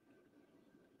established?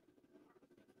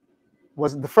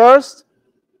 Was it the first?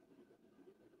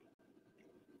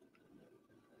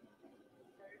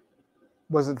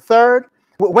 Was it the third?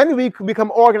 When did we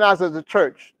become organized as a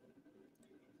church?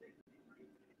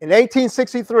 In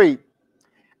 1863.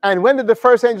 And when did the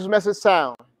first angel's message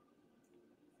sound?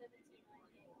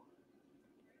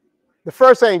 The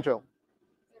first angel.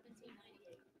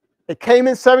 It came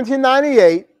in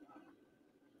 1798.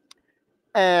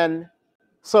 And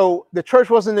so the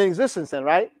church wasn't in existence then,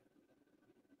 right?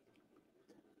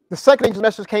 The second angel's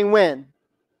message came when?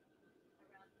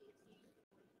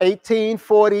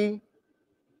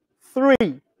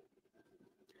 1843.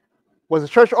 Was the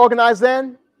church organized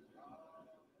then?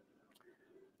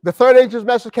 The third angel's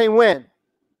message came when?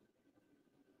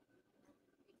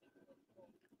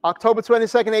 October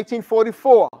 22nd,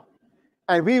 1844.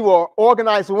 And we were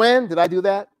organized when? Did I do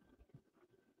that?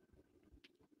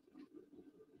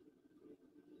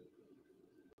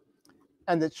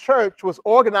 And the church was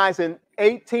organized in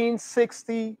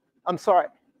 1860, I'm sorry,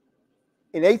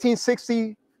 in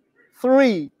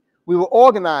 1863, we were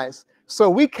organized. So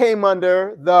we came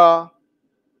under the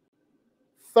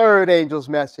third angel's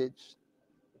message,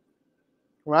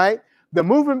 right? The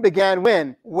movement began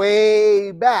when?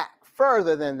 Way back,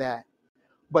 further than that.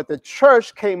 But the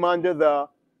church came under the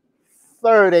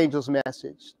third angel's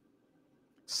message.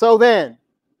 So then,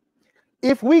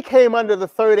 if we came under the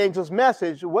third angel's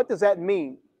message, what does that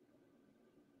mean?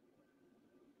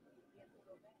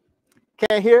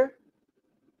 Can't hear?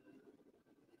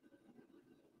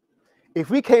 If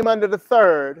we came under the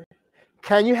third,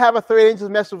 can you have a third angel's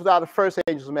message without a first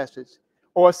angel's message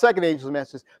or a second angel's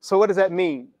message? So what does that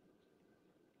mean?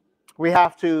 We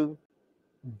have to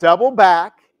double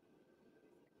back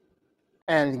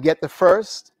and get the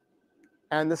first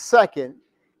and the second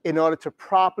in order to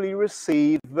properly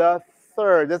receive the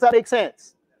third. Does that make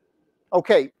sense?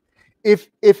 Okay. If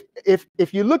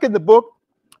you look at the book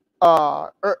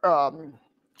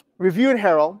Review and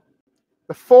Herald,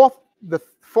 the fourth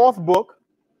book,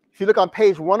 if you look on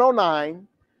page 109,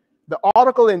 the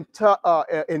article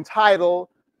entitled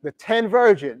 "The 10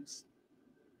 Virgins."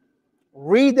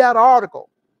 Read that article,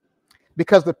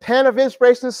 because the pen of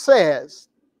inspiration says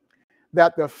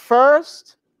that the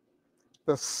first,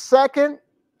 the second,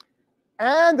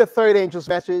 and the third angel's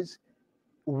message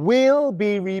will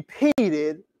be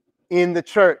repeated in the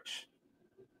church.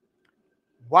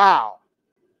 Wow.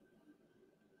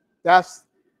 That's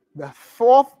the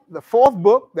fourth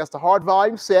book. That's the hard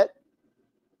volume set.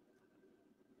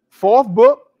 Fourth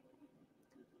book,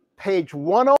 page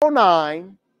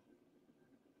 109,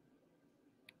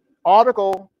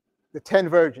 article, "The 10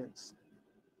 Virgins."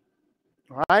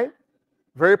 All right?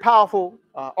 Very powerful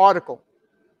article.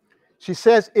 She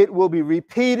says it will be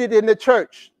repeated in the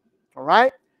church. All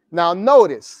right? Now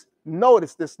notice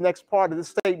this next part of the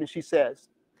statement. She says,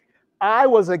 "I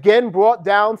was again brought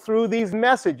down through these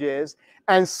messages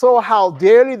and saw how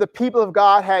dearly the people of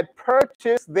God had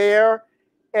purchased their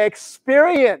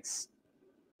experience."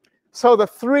 So the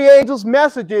three angels'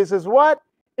 messages is what?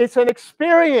 It's an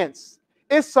experience.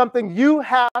 It's something you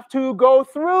have to go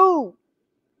through.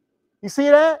 You see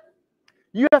that?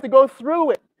 You have to go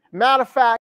through it. Matter of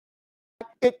fact,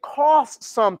 it costs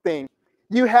something.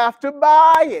 You have to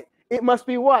buy it. It must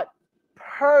be what?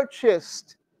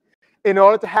 Purchased. In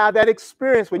order to have that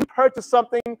experience, when you purchase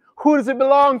something, who does it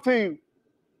belong to?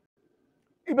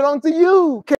 It belongs to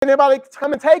you. Can anybody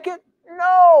come and take it?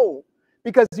 No,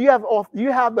 because you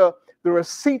have the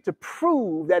receipt to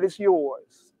prove that it's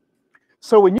yours.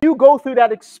 So when you go through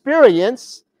that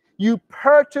experience, you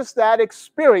purchase that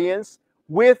experience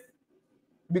with,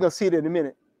 we're going to see it in a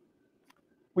minute.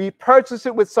 We purchase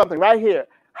it with something right here.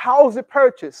 How is it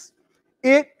purchased?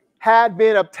 It had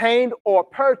been obtained or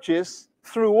purchased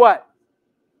through what?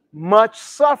 much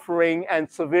suffering and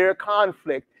severe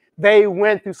conflict. They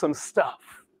went through some stuff.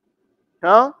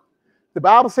 Huh? The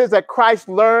Bible says that Christ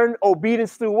learned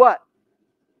obedience through what?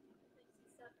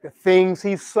 The things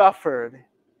he suffered.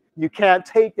 You can't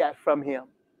take that from him.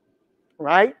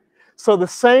 Right? So the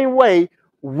same way,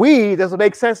 does it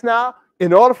make sense now?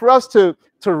 In order for us to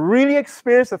really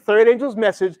experience the third angel's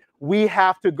message, we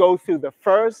have to go through the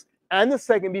first and the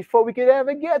second before we could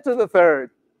ever get to the third.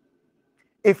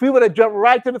 If we would have jumped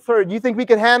right to the third, do you think we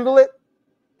could handle it?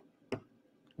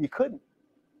 We couldn't.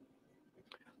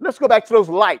 Let's go back to those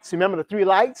lights. Remember the 3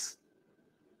 lights?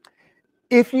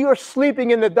 If you are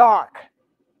sleeping in the dark,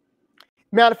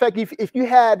 matter of fact,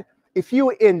 if you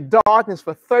were in darkness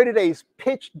for 30 days,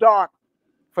 pitch dark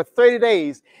for 30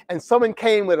 days, and someone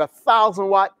came with a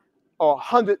 1,000-watt or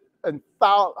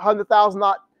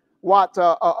 100,000 watt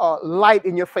light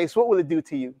in your face, what will it do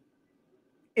to you?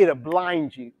 It'll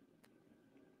blind you.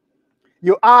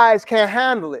 Your eyes can't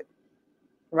handle it,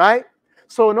 right?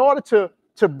 So in order to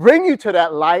bring you to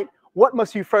that light, what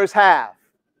must you first have?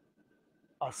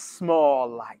 A small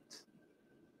light.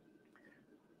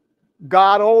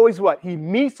 God always what? He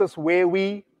meets us where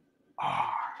we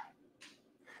are.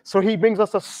 So he brings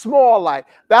us a small light.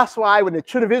 That's why when the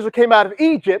children of Israel came out of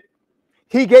Egypt,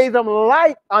 he gave them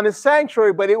light on the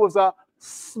sanctuary, but it was a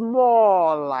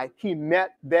small light. He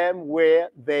met them where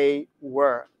they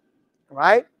were,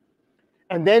 right?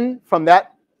 And then from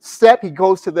that step, he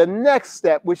goes to the next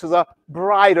step, which is a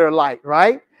brighter light,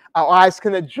 right? Our eyes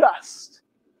can adjust.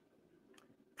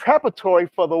 Preparatory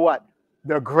for the what?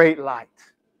 The great light.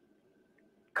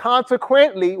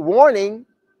 Consequently, warning,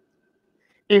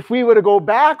 if we were to go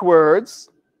backwards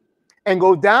and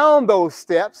go down those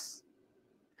steps,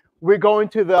 we're going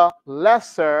to the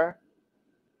lesser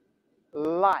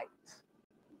light,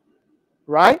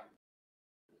 right?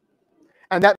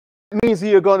 And that means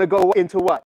you're going to go into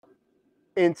what?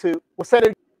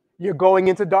 You're going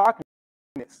into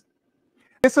darkness.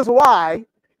 This is why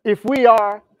if we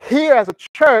are here as a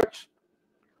church,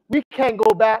 we can't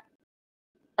go back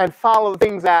and follow the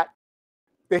things that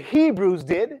the Hebrews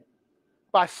did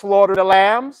by slaughtering the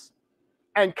lambs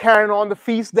and carrying on the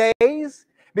feast days,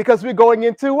 because we're going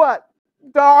into what?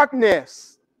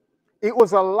 Darkness. It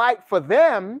was a light for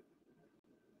them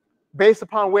based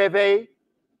upon where they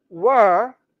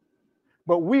were,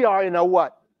 but we are in a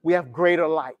what? We have greater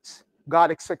lights.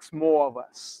 God expects more of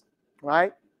us,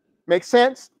 right? Make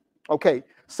sense? Okay,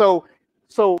 so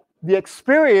the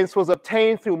experience was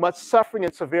obtained through much suffering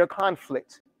and severe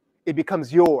conflict. It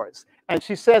becomes yours. And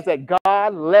she says that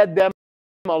God led them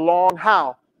along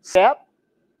how? Step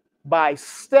by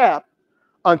step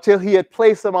until he had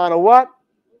placed them on a what?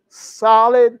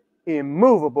 Solid,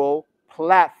 immovable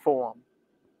platform.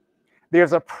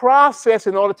 There's a process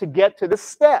in order to get to this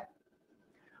step.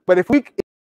 But if we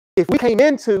came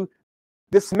into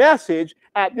this message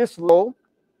at this low,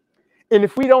 and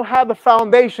if we don't have the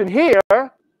foundation here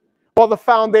or the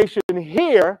foundation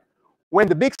here, when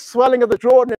the big swelling of the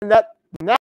Jordan and that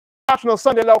national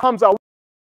Sunday law comes out,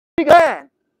 we can.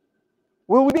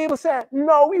 Will we be able to say,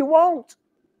 no, we won't.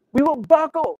 We will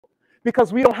buckle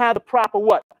because we don't have the proper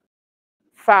what?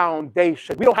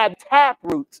 Foundation. We don't have tap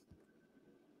roots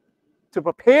to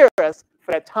prepare us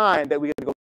for that time that we're going to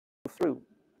go through.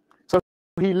 So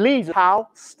he leads us how?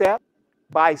 Step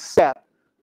by step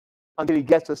until he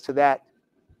gets us to that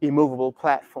immovable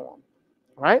platform.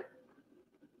 Right?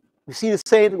 We see the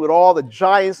same thing with all the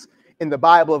giants in the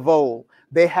Bible of old.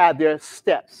 They had their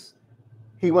steps.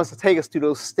 He wants to take us through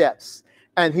those steps.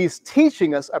 And he's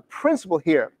teaching us a principle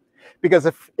here. Because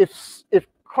if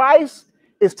Christ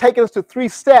is taking us to 3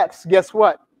 steps, guess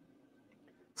what?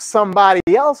 Somebody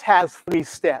else has 3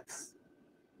 steps.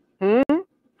 And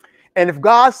if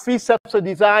God's 3 steps are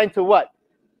designed to what?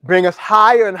 Bring us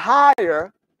higher and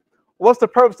higher, what's the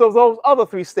purpose of those other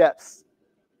 3 steps?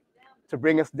 To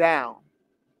bring us down.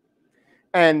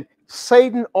 And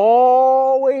Satan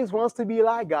always wants to be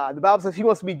like God. The Bible says he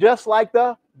wants to be just like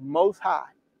the Most High.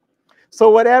 So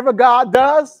whatever God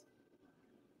does,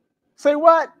 say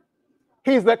what?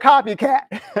 He's the copycat.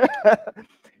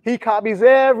 He copies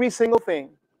every single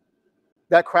thing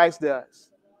that Christ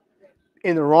does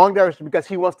in the wrong direction because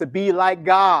he wants to be like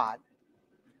God.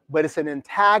 But it's an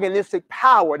antagonistic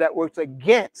power that works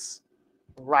against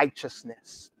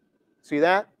righteousness. See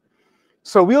that?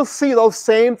 So we'll see those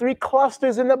same 3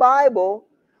 clusters in the Bible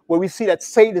where we see that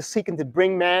Satan is seeking to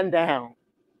bring man down,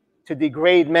 to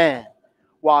degrade man,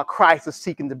 while Christ is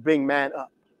seeking to bring man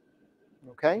up.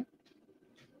 Okay?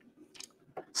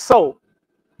 So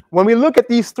when we look at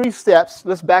these 3 steps,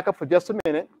 let's back up for just a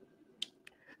minute.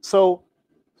 So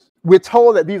we're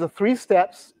told that these are 3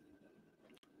 steps.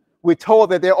 we're told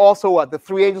that they're also what? The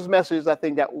three angels' messages, I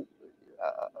think that,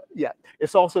 yeah,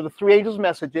 it's also the three angels'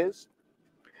 messages.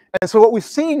 And so what we're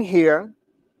seeing here,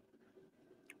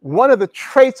 one of the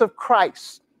traits of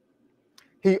Christ,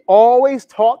 he always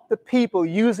taught the people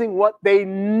using what they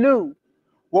knew,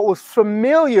 what was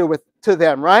familiar to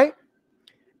them, right?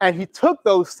 And he took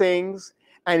those things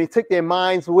and he took their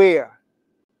minds where?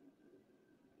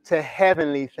 To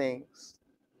heavenly things.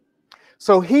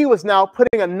 So he was now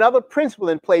putting another principle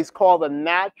in place called the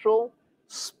natural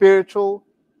spiritual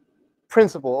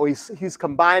principle, or he's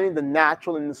combining the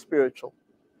natural and the spiritual.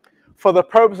 For the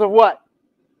purpose of what?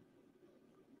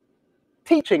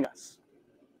 Teaching us,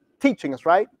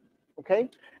 right? Okay?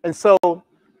 And so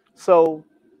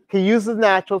he uses the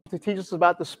natural to teach us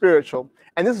about the spiritual.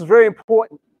 And this is very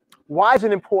important. Why is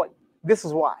it important? This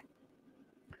is why.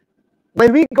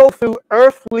 When we go through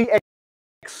earthly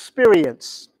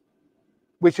experience,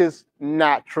 which is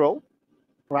natural,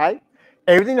 right?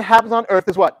 Everything that happens on earth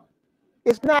is what?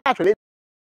 It's natural. It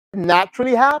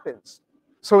naturally happens.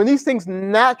 So when these things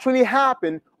naturally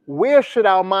happen, where should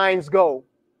our minds go?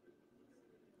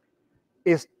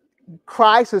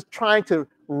 Christ is trying to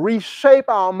reshape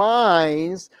our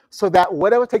minds so that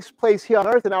whatever takes place here on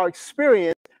earth in our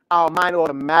experience, our mind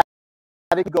automatically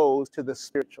goes to the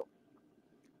spiritual.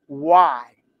 Why?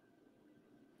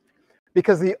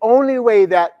 Because the only way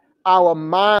that our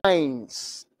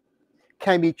minds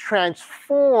can be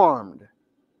transformed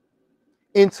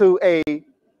into a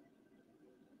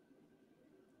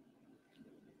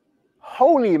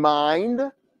holy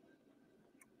mind,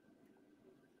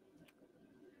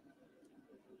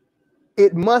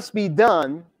 it must be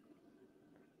done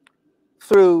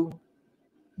through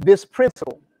this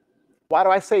principle. Why do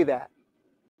I say that?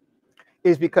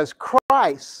 It's because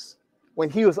Christ, when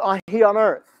he was here on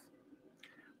earth,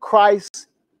 Christ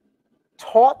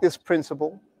taught this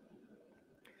principle.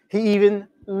 He even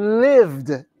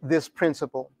lived this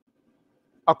principle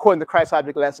according to Christ's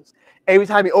object lessons. Every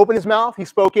time he opened his mouth, he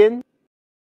spoke in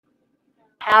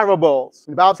parables.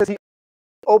 The Bible says he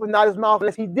opened not his mouth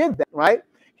unless he did that, right?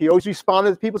 He always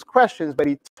responded to people's questions, but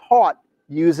he taught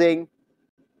using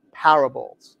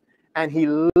parables. And he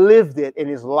lived it in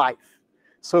his life.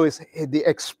 So the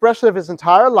expression of his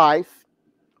entire life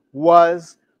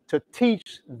was to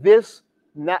teach this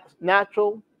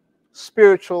natural,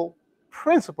 spiritual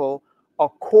principle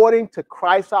according to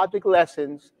Christ's object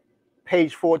lessons,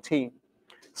 page 14.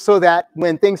 So that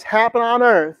when things happen on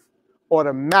earth,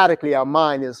 automatically our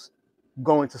mind is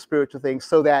going to spiritual things,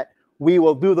 so that we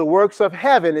will do the works of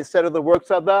heaven instead of the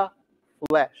works of the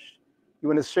flesh. You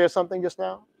want to share something just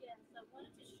now? Yes, I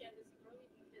wanted to share this early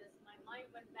because my mind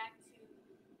went back to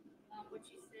what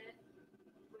you said,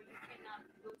 where you cannot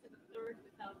go to the third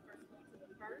without first going to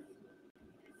the first.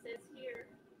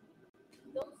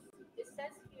 It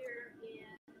says here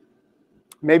in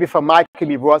maybe if a mic can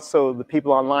be brought so the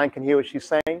people online can hear what she's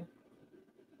saying.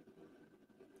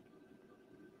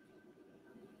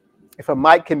 If a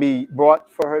mic can be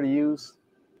brought for her to use.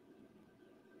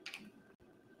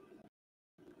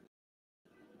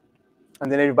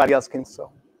 And then everybody else can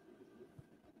so.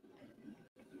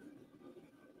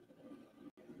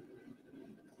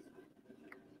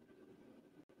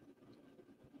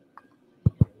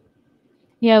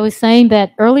 Yeah, I was saying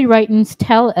that early writings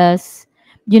tell us,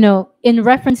 in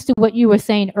reference to what you were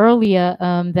saying earlier,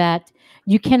 that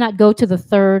you cannot go to the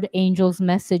third angel's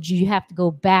message. You have to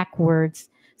go backwards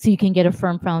so you can get a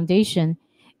firm foundation.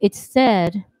 It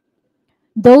said,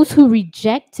 those who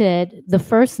rejected the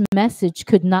first message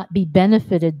could not be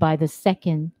benefited by the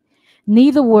second.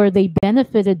 Neither were they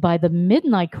benefited by the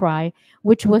midnight cry,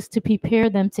 which was to prepare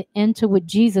them to enter with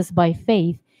Jesus by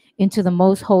faith into the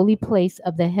most holy place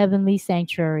of the heavenly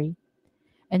sanctuary.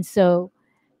 And so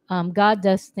God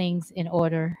does things in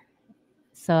order.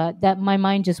 So that my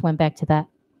mind just went back to that.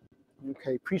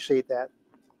 Okay, appreciate that.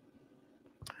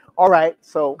 All right,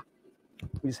 so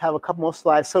we just have a couple more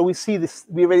slides. So we see this,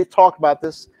 we already talked about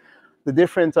this, the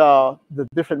different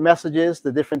messages,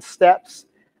 the different steps,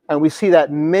 and we see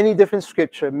that many different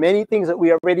scripture, many things that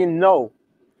we already know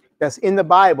that's in the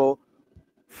Bible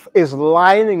is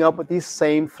lining up with these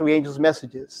same three angels'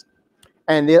 messages.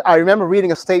 And I remember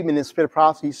reading a statement in Spirit of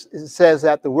Prophecy. It says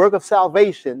that the work of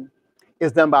salvation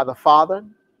is done by the Father,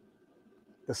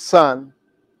 the Son,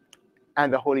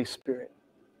 and the Holy Spirit.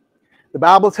 The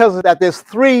Bible tells us that there's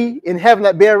three in heaven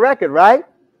that bear record, right?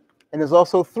 And there's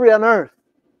also three on earth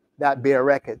that bear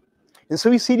record. And so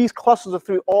we see these clusters of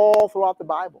three all throughout the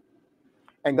Bible.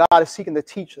 And God is seeking to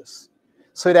teach us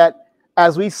so that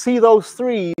as we see those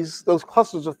threes, those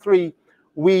clusters of three,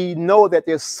 we know that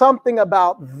there's something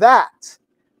about that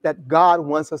God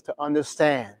wants us to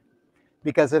understand.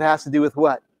 because it has to do with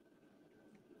what?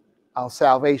 Our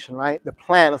salvation, right? The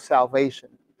plan of salvation.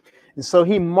 And so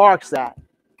he marks that,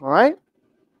 all right?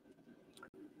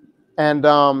 And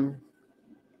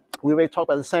we already talked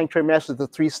about the sanctuary message, the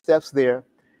 3 steps there.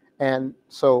 And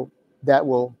so that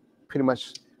will pretty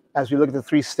much, as we look at the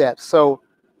 3 steps. So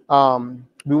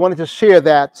we wanted to share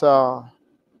that.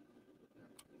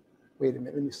 Wait a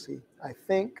minute, let me see. I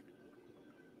think,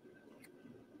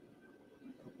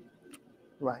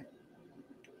 right.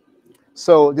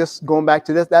 So just going back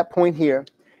to that point here,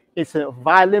 it's of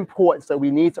vital importance that we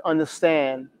need to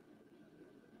understand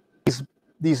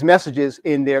these messages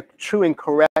in their true and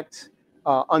correct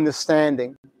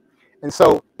understanding. And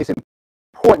so it's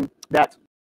important that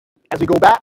as we go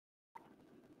back,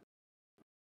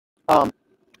 so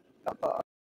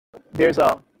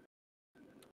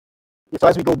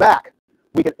as we go back,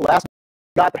 we'll ask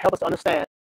God to help us to understand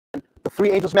the 3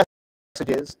 angels'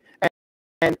 messages.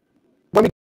 And when we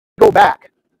go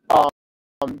back,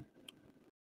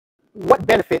 what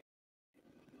benefit,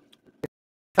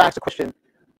 if I ask the question,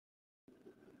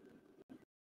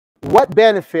 what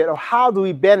benefit or how do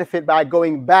we benefit by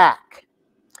going back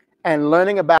and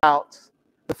learning about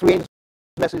the 3 angels'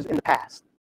 messages in the past?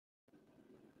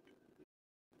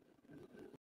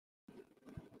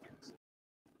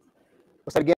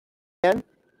 What's that again?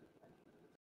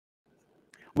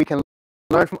 We can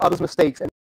learn from others' mistakes, and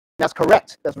that's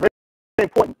correct. That's very, very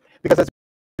important, because as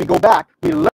we go back,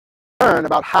 we learn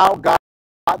about how God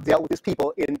dealt with his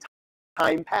people in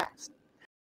time past.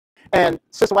 And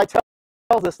Sister White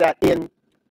tells us that in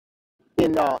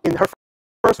her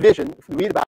first vision, if we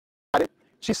read about it,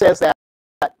 she says that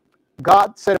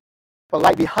God set up a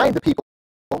light behind the people,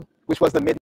 which was the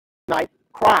midnight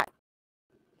cry.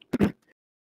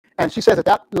 And she says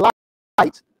that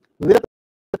light lit up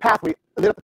the pathway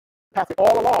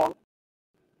all along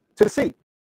to the sea.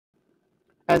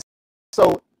 And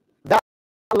so that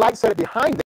light set it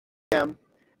behind them,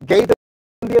 gave them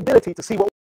the ability to see what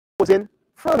was in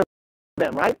front of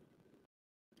them, right?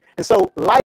 And so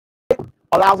light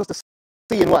allows us to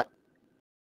see in what?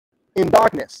 In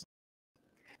darkness.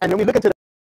 And when we look into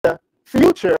the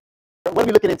future, what are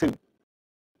we looking into?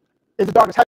 Into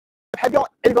darkness. Have y'all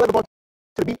ever gone to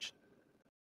the beach?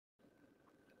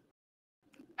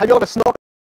 Have you ever snorkeled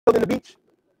in the beach?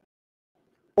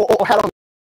 Or had on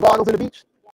goggles in the beach?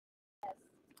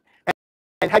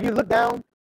 And have you looked down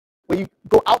when you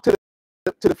go out to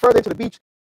the further into the beach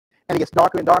and it gets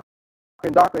darker and darker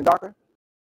and darker and darker?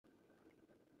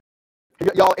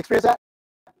 Have y'all experienced that?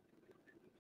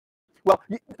 Well,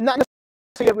 not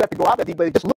necessarily we have to go out that deep,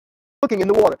 but just looking in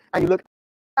the water, and you look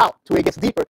out to where it gets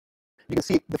deeper. You can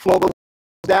see the flow goes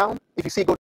down. If you see it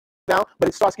go down, but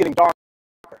it starts getting darker.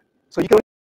 So you can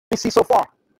only see so far,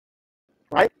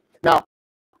 right? Now,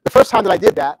 the first time that I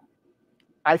did that,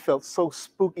 I felt so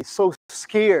spooky, so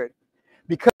scared,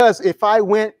 because if I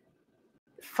went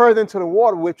further into the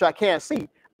water, which I can't see,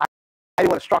 I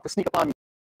didn't want a shark to sneak up on me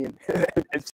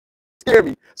and scare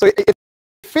me. So it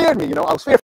feared me, I was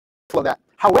fearful of that.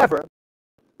 However,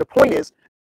 the point is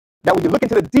that when you look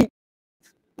into the deep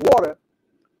water,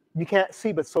 you can't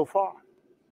see but so far.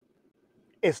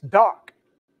 It's dark.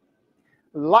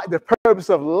 Light, the purpose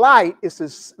of light is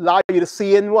to allow you to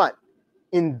see in what?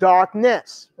 In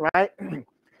darkness, right?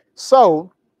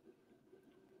 So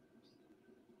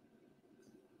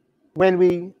when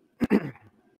we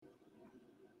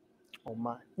oh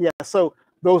my, yeah, so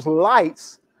those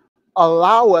lights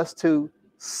allow us to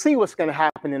see what's going to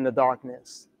happen in the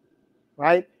darkness,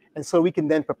 right? And so we can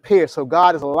then prepare. So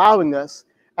God is allowing us,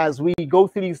 as we go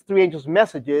through these 3 angels'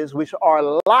 messages, which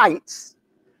are lights,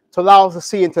 to allow us to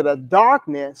see into the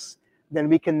darkness, then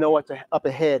we can know what's up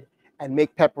ahead and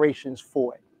make preparations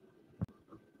for it.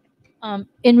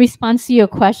 In response to your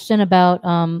question about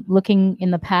looking in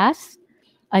the past,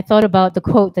 I thought about the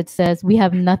quote that says, "We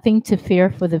have nothing to fear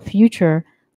for the future,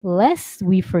 lest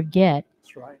we forget."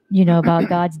 That's right. About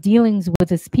God's dealings with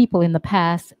his people in the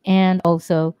past, and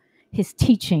also his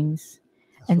teachings.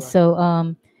 That's and right.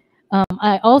 so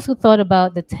I also thought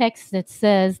about the text that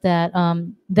says that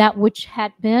that which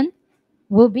had been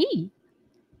will be.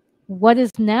 What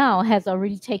is now has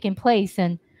already taken place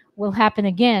and will happen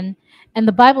again. And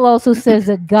the Bible also says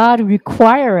that God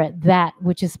requireth that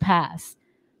which is past.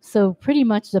 So pretty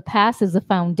much the past is the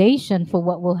foundation for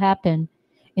what will happen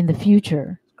in the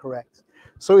future. Correct.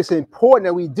 So it's important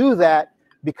that we do that,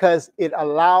 because it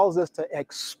allows us to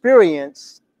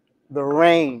experience the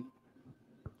rain,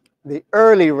 the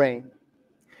early rain.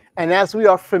 And as we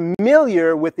are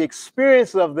familiar with the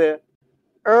experience of the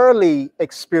early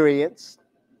experience,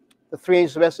 the 3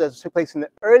 angels' messages that took place in the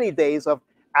early days of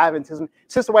Adventism,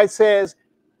 Sister White says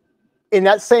in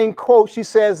that same quote, she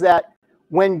says that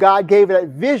when God gave that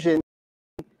vision,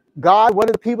 God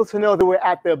wanted the people to know they were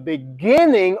at the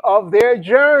beginning of their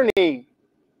journey.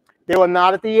 They were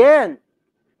not at the end.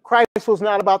 Christ was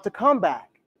not about to come back,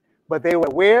 but they were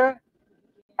where?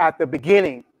 At the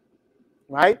beginning,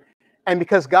 right? And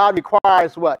because God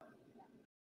requires what?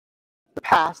 The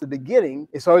past, the beginning,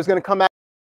 it's always going to come back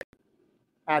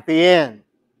at the end.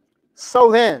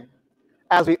 So then,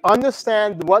 as we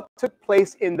understand what took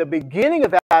place in the beginning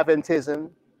of Adventism,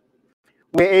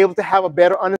 we're able to have a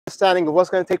better understanding of what's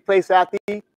going to take place at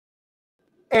the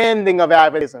ending of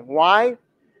Adventism. Why?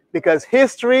 Because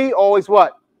history always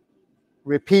what?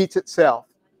 Repeats itself.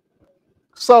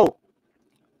 So,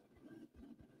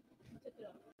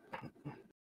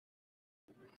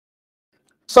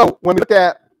 when we look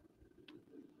at,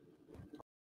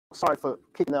 sorry for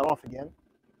kicking that off again,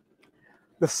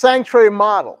 the sanctuary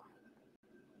model,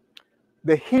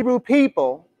 the Hebrew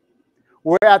people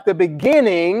were at the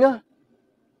beginning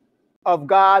of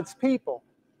God's people.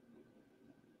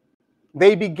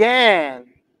 They began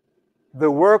the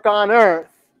work on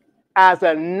earth as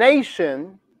a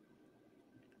nation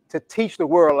to teach the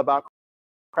world about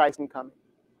Christ's coming,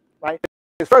 right?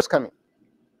 His first coming.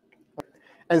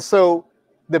 And so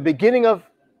the beginning of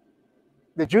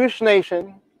the Jewish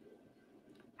nation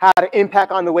had an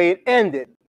impact on the way it ended.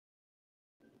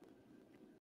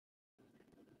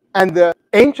 And the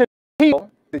ancient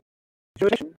people, the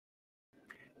Jewish nation,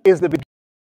 is the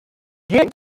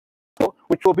beginning,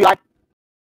 which will be like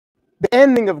the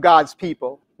ending of God's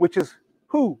people, which is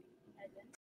who?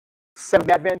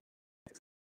 Seventh Advent.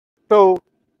 So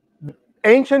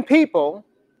ancient people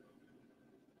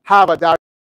have a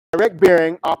direct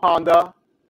bearing upon the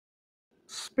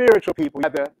spiritual people. We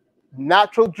have the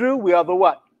natural Jew, we are the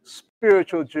what?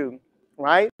 Spiritual Jew,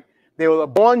 right? They were the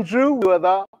born Jew, we were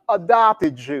the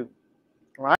adopted Jew,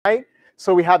 right?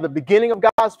 So we have the beginning of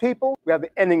God's people, we have the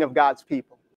ending of God's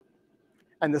people.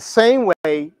 And the same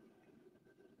way,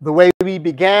 the way we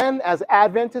began as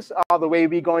Adventists are the way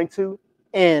we're going to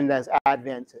end as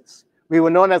Adventists. We were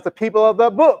known as the people of the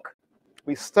book.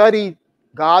 We studied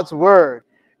God's word.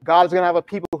 God is going to have a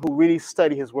people who really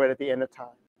study his word at the end of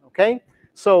time. Okay?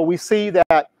 So we see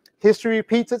that history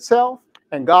repeats itself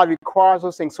and God requires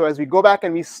those things. So as we go back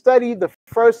and we study the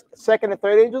first, second, and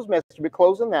third angels' message, we're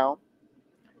closing now,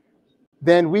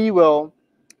 then we will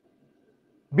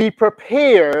be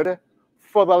prepared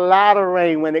for the latter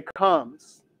rain when it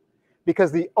comes.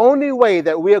 Because the only way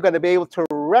that we are going to be able to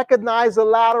recognize the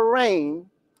latter rain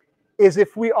is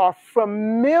if we are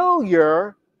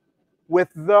familiar with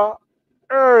the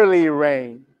early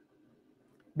rain.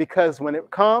 Because when it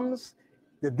comes,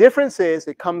 the difference is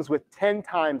it comes with 10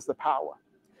 times the power.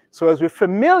 So as we're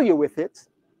familiar with it,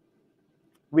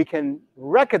 we can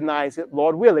recognize it,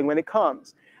 Lord willing, when it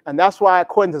comes. And that's why,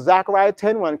 according to Zechariah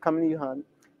 10:1, coming to you, hon,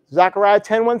 Zechariah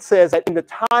 10:1 says that in the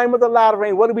time of the latter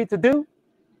rain, what are we to do?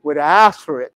 We're to ask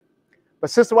for it. But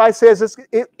Sister White says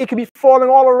it can be falling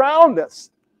all around us,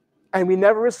 and we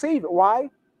never receive it. Why?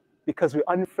 Because we're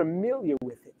unfamiliar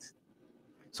with it.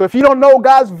 So if you don't know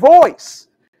God's voice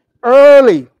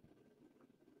early,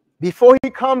 before he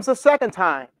comes the second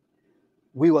time,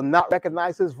 we will not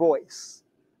recognize his voice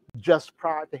just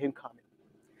prior to him coming.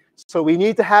 So we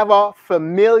need to have a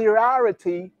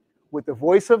familiarity with the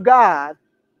voice of God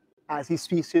as he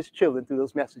speaks to his children through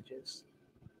those messages.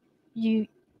 You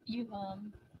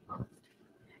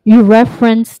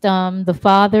referenced the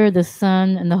Father, the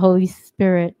Son, and the Holy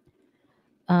Spirit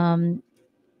in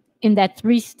that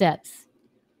 3 steps.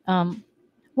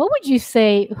 What would you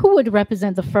say, who would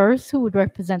represent the first, who would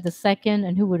represent the second,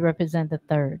 and who would represent the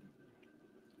third?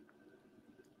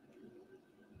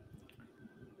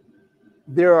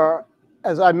 There are,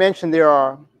 as I mentioned, there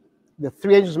are the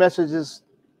 3 angels' messages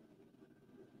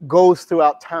goes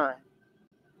throughout time.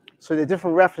 So there are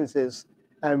different references.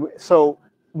 And so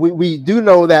we do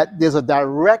know that there's a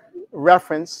direct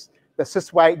reference that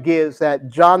Sister White gives that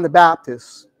John the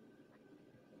Baptist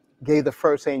gave the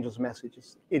first angel's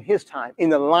messages in his time, in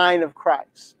the line of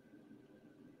Christ.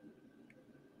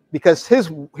 Because his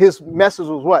message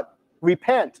was what?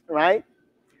 Repent, right?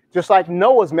 Just like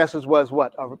Noah's message was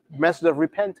what? A message of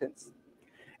repentance.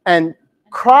 And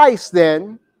Christ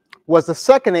then was the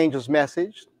second angel's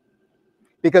message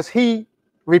because he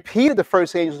repeated the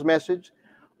first angel's message.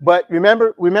 But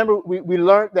remember, we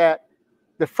learned that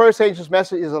the first angel's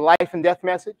message is a life and death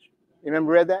message. You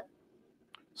remember read that?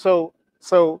 So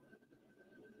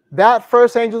that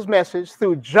first angel's message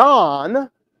through John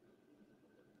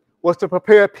was to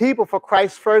prepare people for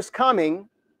Christ's first coming,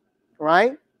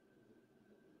 right?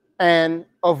 And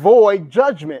avoid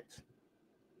judgment.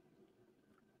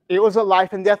 It was a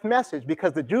life and death message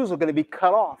because the Jews were going to be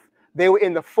cut off. They were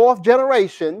in the 4th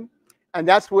generation, and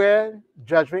that's where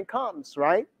judgment comes,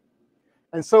 right?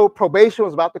 And so probation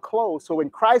was about to close. So when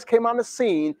Christ came on the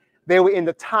scene, they were in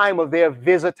the time of their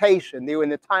visitation. They were in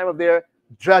the time of their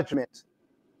judgment.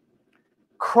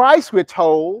 Christ, we're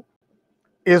told,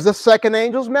 is the second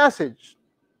angel's message.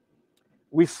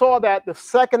 We saw that the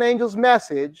second angel's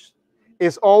message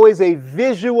is always a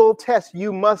visual test.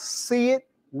 You must see it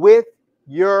with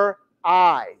your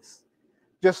eyes.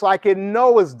 Just like in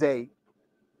Noah's day,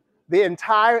 the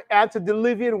entire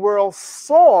antediluvian world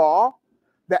saw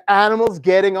the animals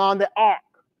getting on the ark,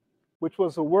 which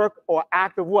was a work or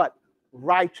act of what?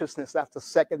 Righteousness. That's the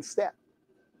second step,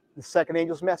 the second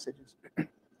angel's messages.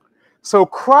 So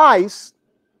Christ,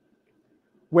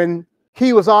 when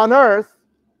he was on earth,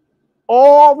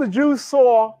 all the Jews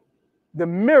saw the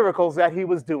miracles that he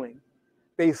was doing.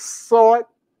 They saw it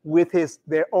with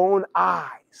their own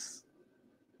eyes.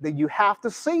 That you have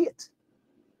to see it,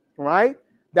 right?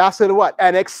 That's it. What?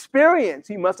 An experience.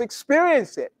 You must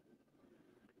experience it.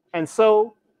 And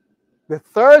so the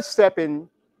third step in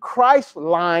Christ's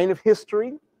line of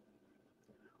history,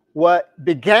 what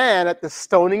began at the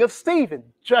stoning of Stephen,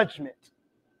 judgment,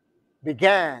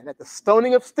 began at the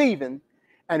stoning of Stephen.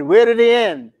 And where did it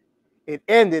end? It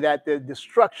ended at the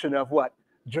destruction of what?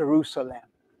 Jerusalem.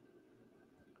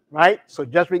 Right? So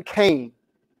judgment came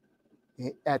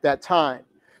at that time.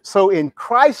 So in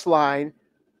Christ's line,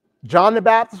 John the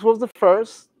Baptist was the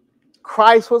first,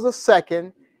 Christ was the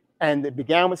second, and it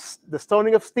began with the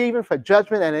stoning of Stephen for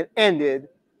judgment, and it ended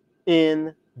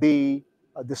in the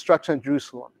destruction of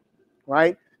Jerusalem.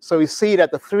 Right? So we see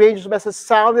that the 3 angels' message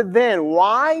sounded then.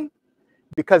 Why?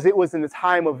 Because it was in the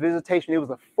time of visitation. It was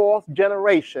the 4th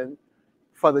generation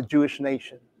for the Jewish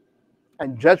nation.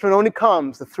 And judgment only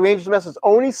comes, the 3 angels' message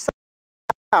only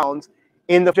sounds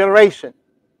in the generation.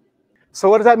 So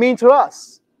what does that mean to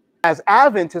us? As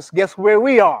Adventists, guess where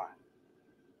we are?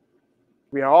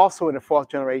 We are also in the 4th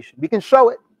generation. We can show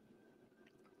it.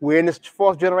 We're in this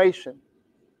 4th generation.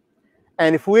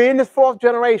 And if we're in this 4th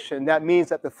generation, that means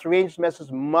that the 3 angels' message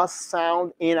must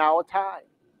sound in our time.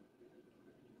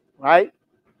 Right?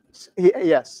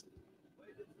 Yes.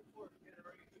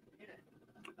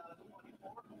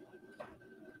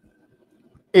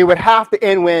 It would have to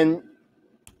end when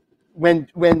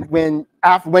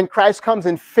Christ comes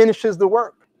and finishes the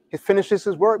work. He finishes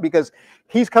his work because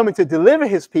he's coming to deliver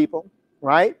his people,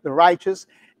 right? The righteous.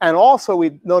 And also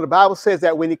we know the Bible says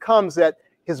that when he comes that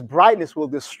his brightness will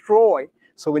destroy.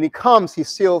 So when he comes,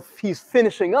 he's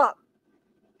finishing up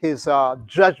his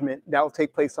judgment that will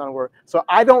take place on the world. So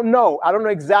I don't know. I don't know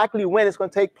exactly when it's going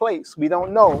to take place. We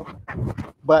don't know.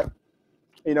 But,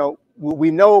 you know,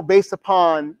 we know based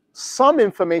upon some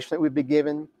information that we've been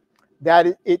given that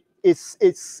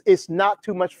it's not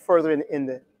too much further in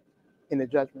the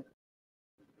judgment.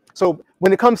 So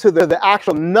when it comes to the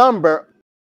actual number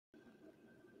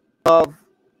of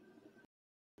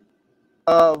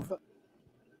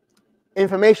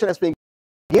information that's been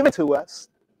given to us,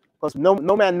 because no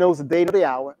man knows the day nor the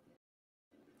hour,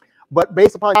 but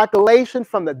based upon calculation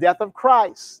from the death of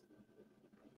Christ,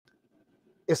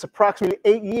 it's approximately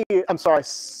 8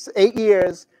 years. 8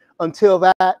 years until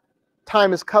that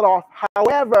time is cut off.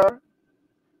 However,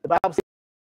 the Bible says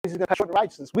he's going to cut short the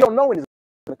righteousness. We don't know when he's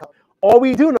going to come. All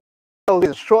we do know is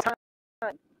a short time.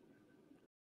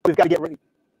 We've got to get ready.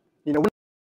 You know, we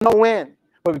don't know when,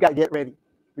 but we've got to get ready.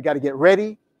 We got to get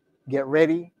ready,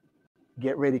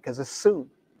 because it's soon.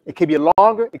 It could be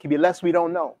longer, it could be less. We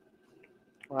don't know,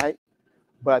 right?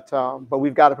 But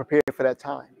we've got to prepare for that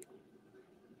time.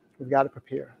 We've got to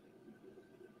prepare.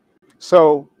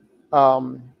 So,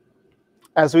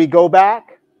 as we go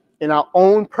back in our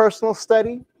own personal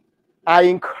study, I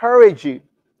encourage you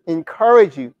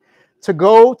to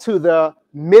go to the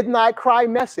Midnight Cry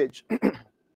message.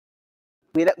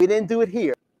 We didn't do it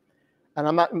here, and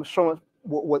I'm not sure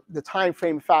what the time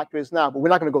frame factor is now, but we're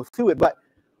not going to go through it. But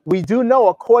we do know,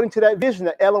 according to that vision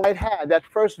that Ellen White had, that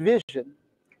first vision,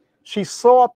 she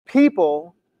saw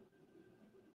people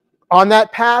on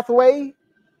that pathway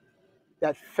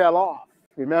that fell off.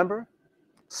 Remember?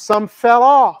 Some fell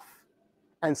off,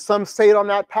 and some stayed on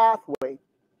that pathway.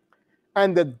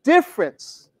 And the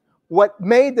difference, what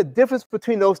made the difference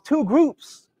between those two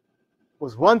groups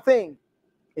was one thing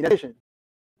in addition.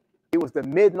 It was the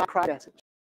midnight cry message.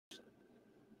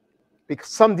 Because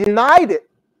some denied it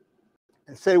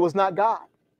and said it was not God.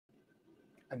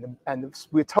 And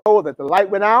we're told that the light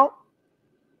went out,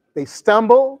 they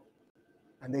stumbled,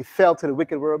 and they fell to the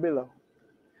wicked world below.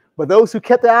 But those who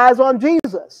kept their eyes on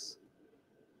Jesus,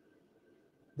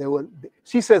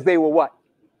 she says they were what?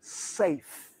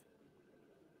 Safe.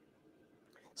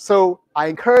 So I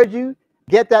encourage you,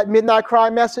 get that Midnight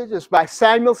Cry message. It's by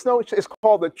Samuel Snow. It's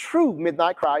called the True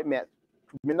Midnight Cry message.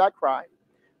 Midnight Cry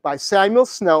by Samuel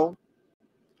Snow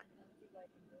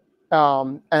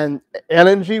and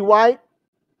Ellen G. White.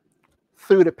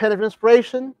 Through the pen of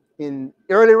inspiration in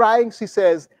early writings, he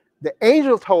says the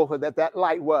angel told her that that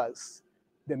light was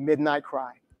the Midnight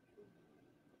Cry,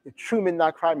 the True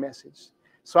Midnight Cry message.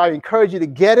 So I encourage you to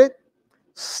get it,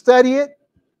 study it,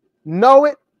 know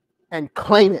it, and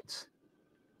claim it.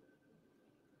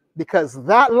 Because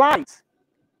that light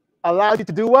allows you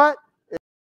to do what?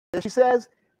 She says,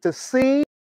 to see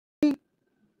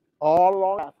all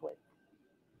along the pathway.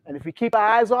 And if we keep our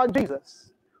eyes on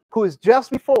Jesus, who is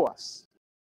just before us,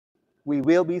 we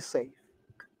will be safe.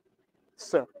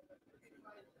 Sir.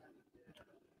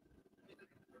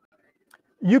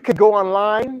 You can go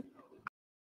online.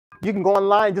 You can go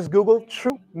online and just Google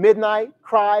True Midnight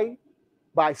Cry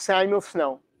by Samuel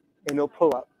Snow, and it'll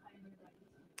pull up.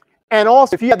 And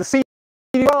also, if you have the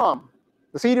CD-ROM,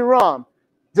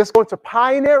 just go to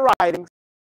Pioneer Writings,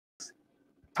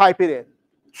 type it in.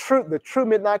 The True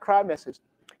Midnight Cry message.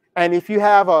 And if you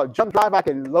have a jump drive, I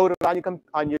can load it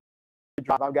on your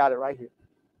drive. I've got it right here.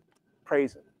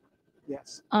 Praise it.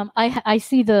 Yes. I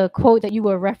see the quote that you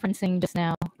were referencing just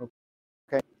now.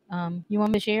 Okay. You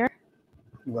want me to share?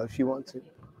 Well, if you want to.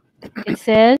 It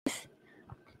says,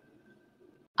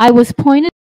 I was pointed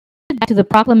back to the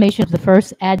proclamation of the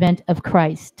first advent of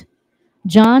Christ.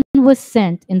 John was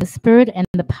sent in the spirit and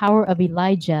the power of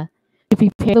Elijah to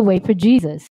prepare the way for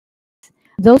Jesus.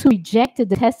 Those who rejected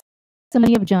the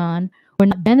testimony of John were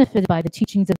not benefited by the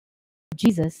teachings of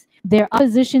Jesus. Their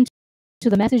opposition to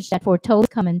the message that foretold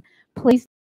coming placed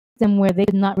them where they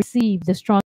could not receive the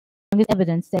strongest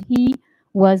evidence that he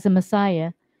was the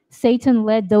Messiah. Satan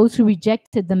led those who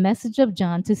rejected the message of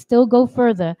John to still go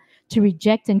further to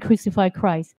reject and crucify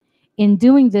Christ. In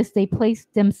doing this, they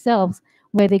placed themselves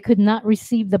where they could not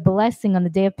receive the blessing on the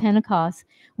day of Pentecost,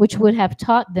 which would have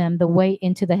taught them the way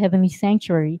into the heavenly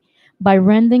sanctuary. By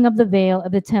rending of the veil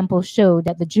of the temple showed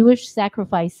that the Jewish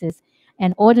sacrifices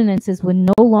and ordinances would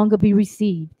no longer be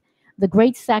received. The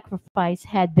great sacrifice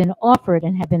had been offered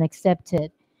and had been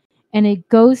accepted. And it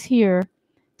goes here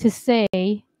to say,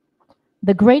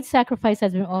 the great sacrifice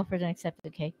has been offered and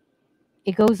accepted. Okay.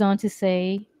 It goes on to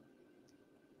say,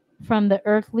 from the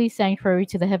earthly sanctuary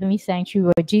to the heavenly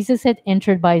sanctuary, where Jesus had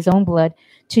entered by his own blood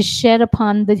to shed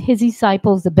upon his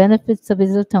disciples the benefits of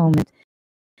his atonement.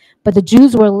 But the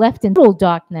Jews were left in total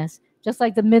darkness, just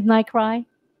like the midnight cry.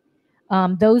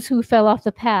 Those who fell off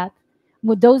the path,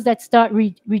 with those that start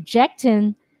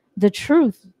rejecting the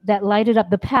truth that lighted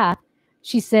up the path,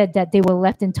 she said that they were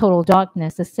left in total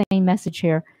darkness. The same message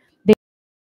here. They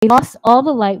lost all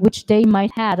the light which they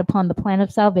might have upon the plan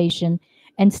of salvation,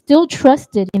 and still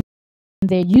trusted in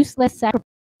their useless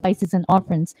sacrifices and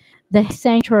offerings. The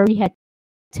sanctuary had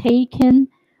taken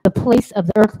the place of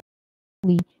the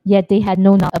earthly, yet they had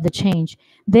no knowledge of the change.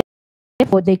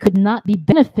 Therefore, they could not be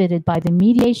benefited by the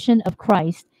mediation of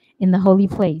Christ in the holy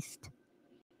place.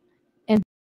 And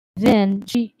then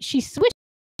she switches.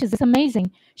 It's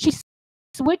amazing. She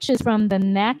switches from the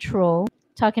natural,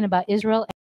 talking about Israel,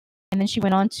 and then she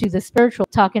went on to the spiritual,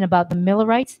 talking about the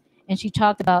Millerites, and she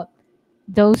talked about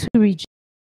those who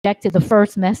rejected the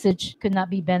first message could not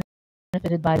be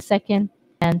benefited by the second,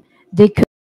 and they could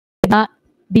not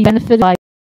be benefited by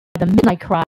the midnight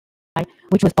cry,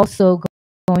 which was also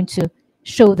going to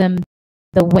show them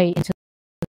the way into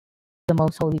the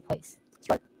most holy place. That's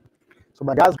right. So,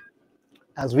 my guys,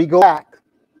 as we go back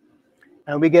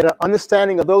and we get an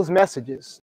understanding of those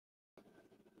messages,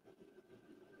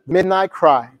 midnight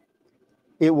cry,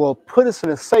 it will put us in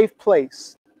a safe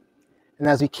place. And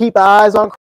as we keep our eyes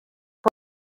on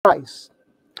Christ,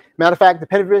 matter of fact, the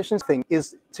penetration thing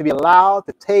is to be allowed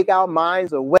to take our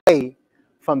minds away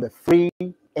from the three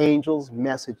angels'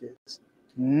 messages.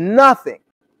 Nothing.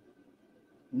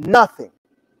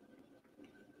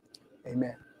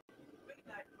 Amen.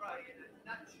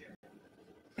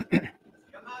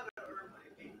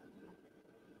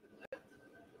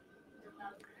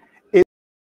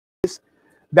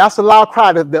 That's the loud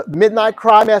cry, the midnight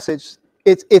cry message.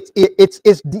 It's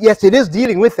yes, it is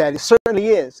dealing with that. It certainly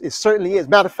is. It certainly is.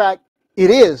 Matter of fact,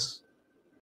 it is.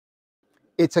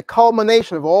 It's a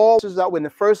culmination of all that were in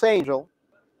the first angel.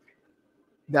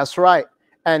 That's right.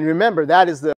 And remember, that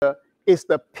is it's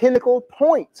the pinnacle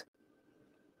point.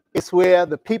 It's where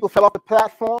the people fell off the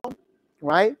platform,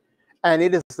 right? And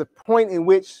it is the point in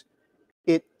which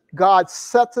God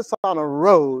sets us on a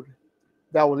road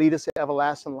that will lead us to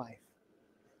everlasting life.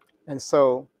 And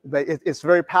so it's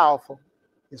very powerful.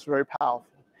 It's very powerful.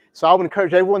 So I would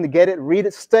encourage everyone to get it, read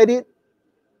it, study it,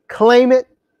 claim it,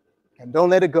 and don't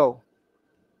let it go.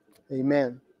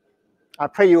 Amen. I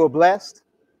pray you are blessed.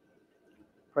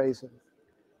 Praise him.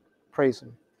 Praise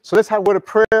him. So let's have a word of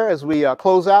prayer as we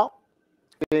close out.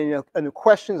 Any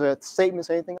questions or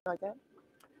statements, anything like that?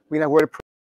 We can have a word of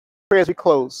prayer as we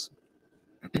close.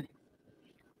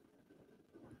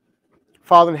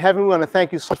 Father in heaven, we want to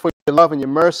thank you so much for your love and your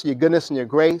mercy, your goodness and your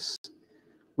grace.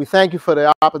 We thank you for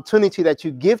the opportunity that you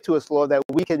give to us, Lord, that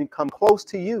we can come close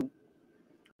to you.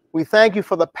 We thank you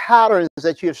for the patterns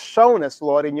that you have shown us,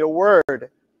 Lord, in your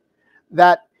word,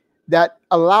 that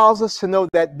allows us to know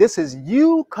that this is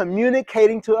you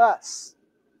communicating to us.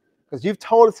 Because you've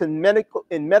told us in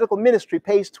medical ministry,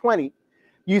 page 20,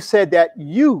 you said that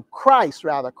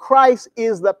Christ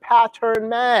is the pattern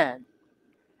man.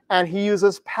 And he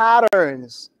uses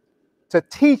patterns to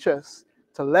teach us,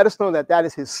 to let us know that that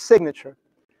is his signature.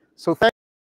 So thank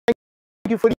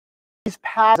you for these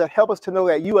patterns that help us to know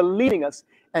that you are leading us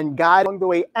and guiding along the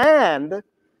way. And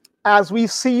as we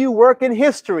see you work in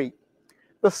history,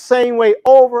 the same way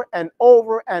over and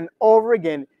over and over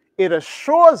again, it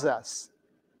assures us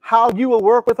how you will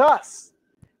work with us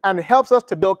and helps us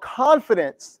to build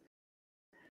confidence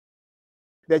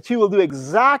that you will do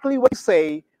exactly what you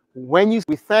say when you say.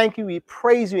 We thank you, we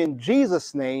praise you in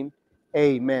Jesus' name.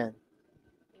 Amen.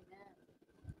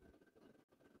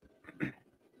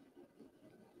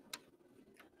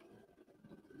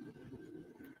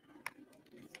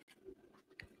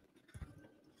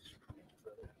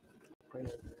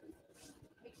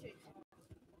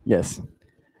 Yes.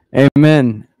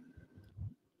 Amen.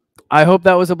 I hope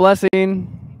that was a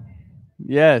blessing.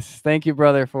 Yes. Thank you,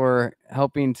 brother, for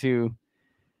helping to.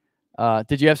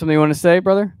 Did you have something you want to say,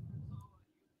 brother?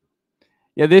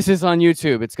 Yeah, this is on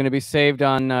YouTube. It's going to be saved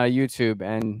on YouTube,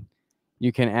 and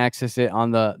you can access it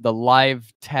on the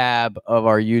live tab of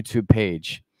our YouTube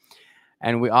page.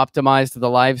 And we optimized the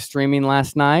live streaming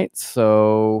last night,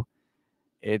 so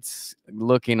it's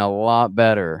looking a lot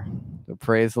better. So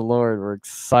praise the Lord. We're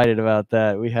excited about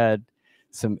that. We had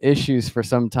some issues for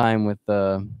some time with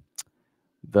the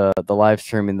live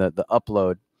streaming, the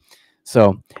upload.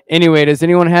 So anyway, does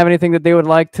anyone have anything that they would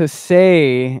like to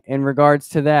say in regards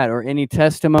to that, or any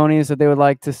testimonies that they would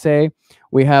like to say?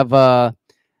 We have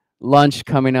lunch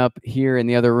coming up here in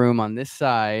the other room on this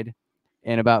side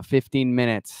in about 15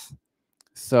 minutes.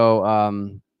 So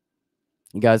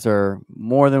you guys are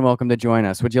more than welcome to join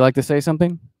us. Would you like to say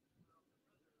something?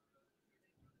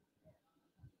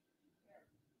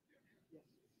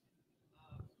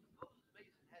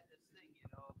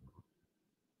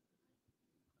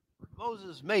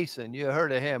 Moses Mason, you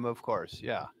heard of him, of course,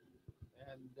 yeah.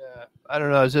 And I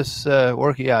don't know, is this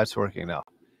working? Yeah, it's working now.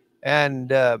 And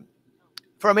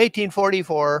from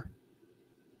 1844,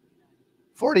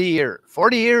 40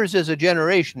 years is a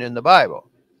generation in the Bible.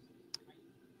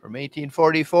 From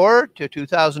 1844 to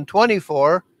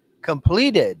 2024,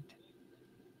 completed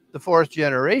the fourth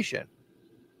generation.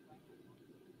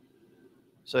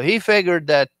 So he figured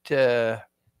that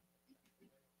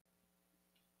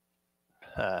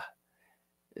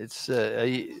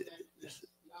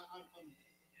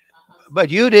but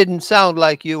you didn't sound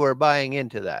like you were buying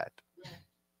into that.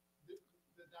 The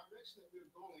direction that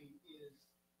we're going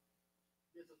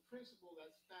is a principle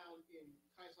that's found in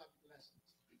Christ-like lessons.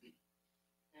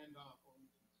 And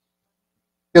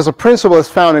there's a principle that's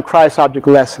found in Christ Object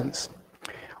Lessons.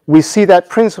 We see that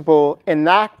principle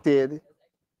enacted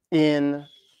in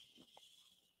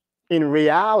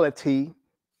reality,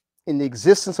 in the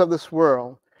existence of this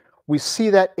world. We see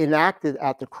that enacted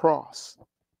at the cross.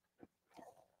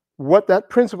 What that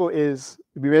principle is,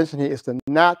 we mentioned here, is the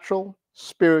natural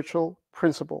spiritual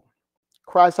principle.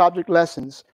 Christ Object Lessons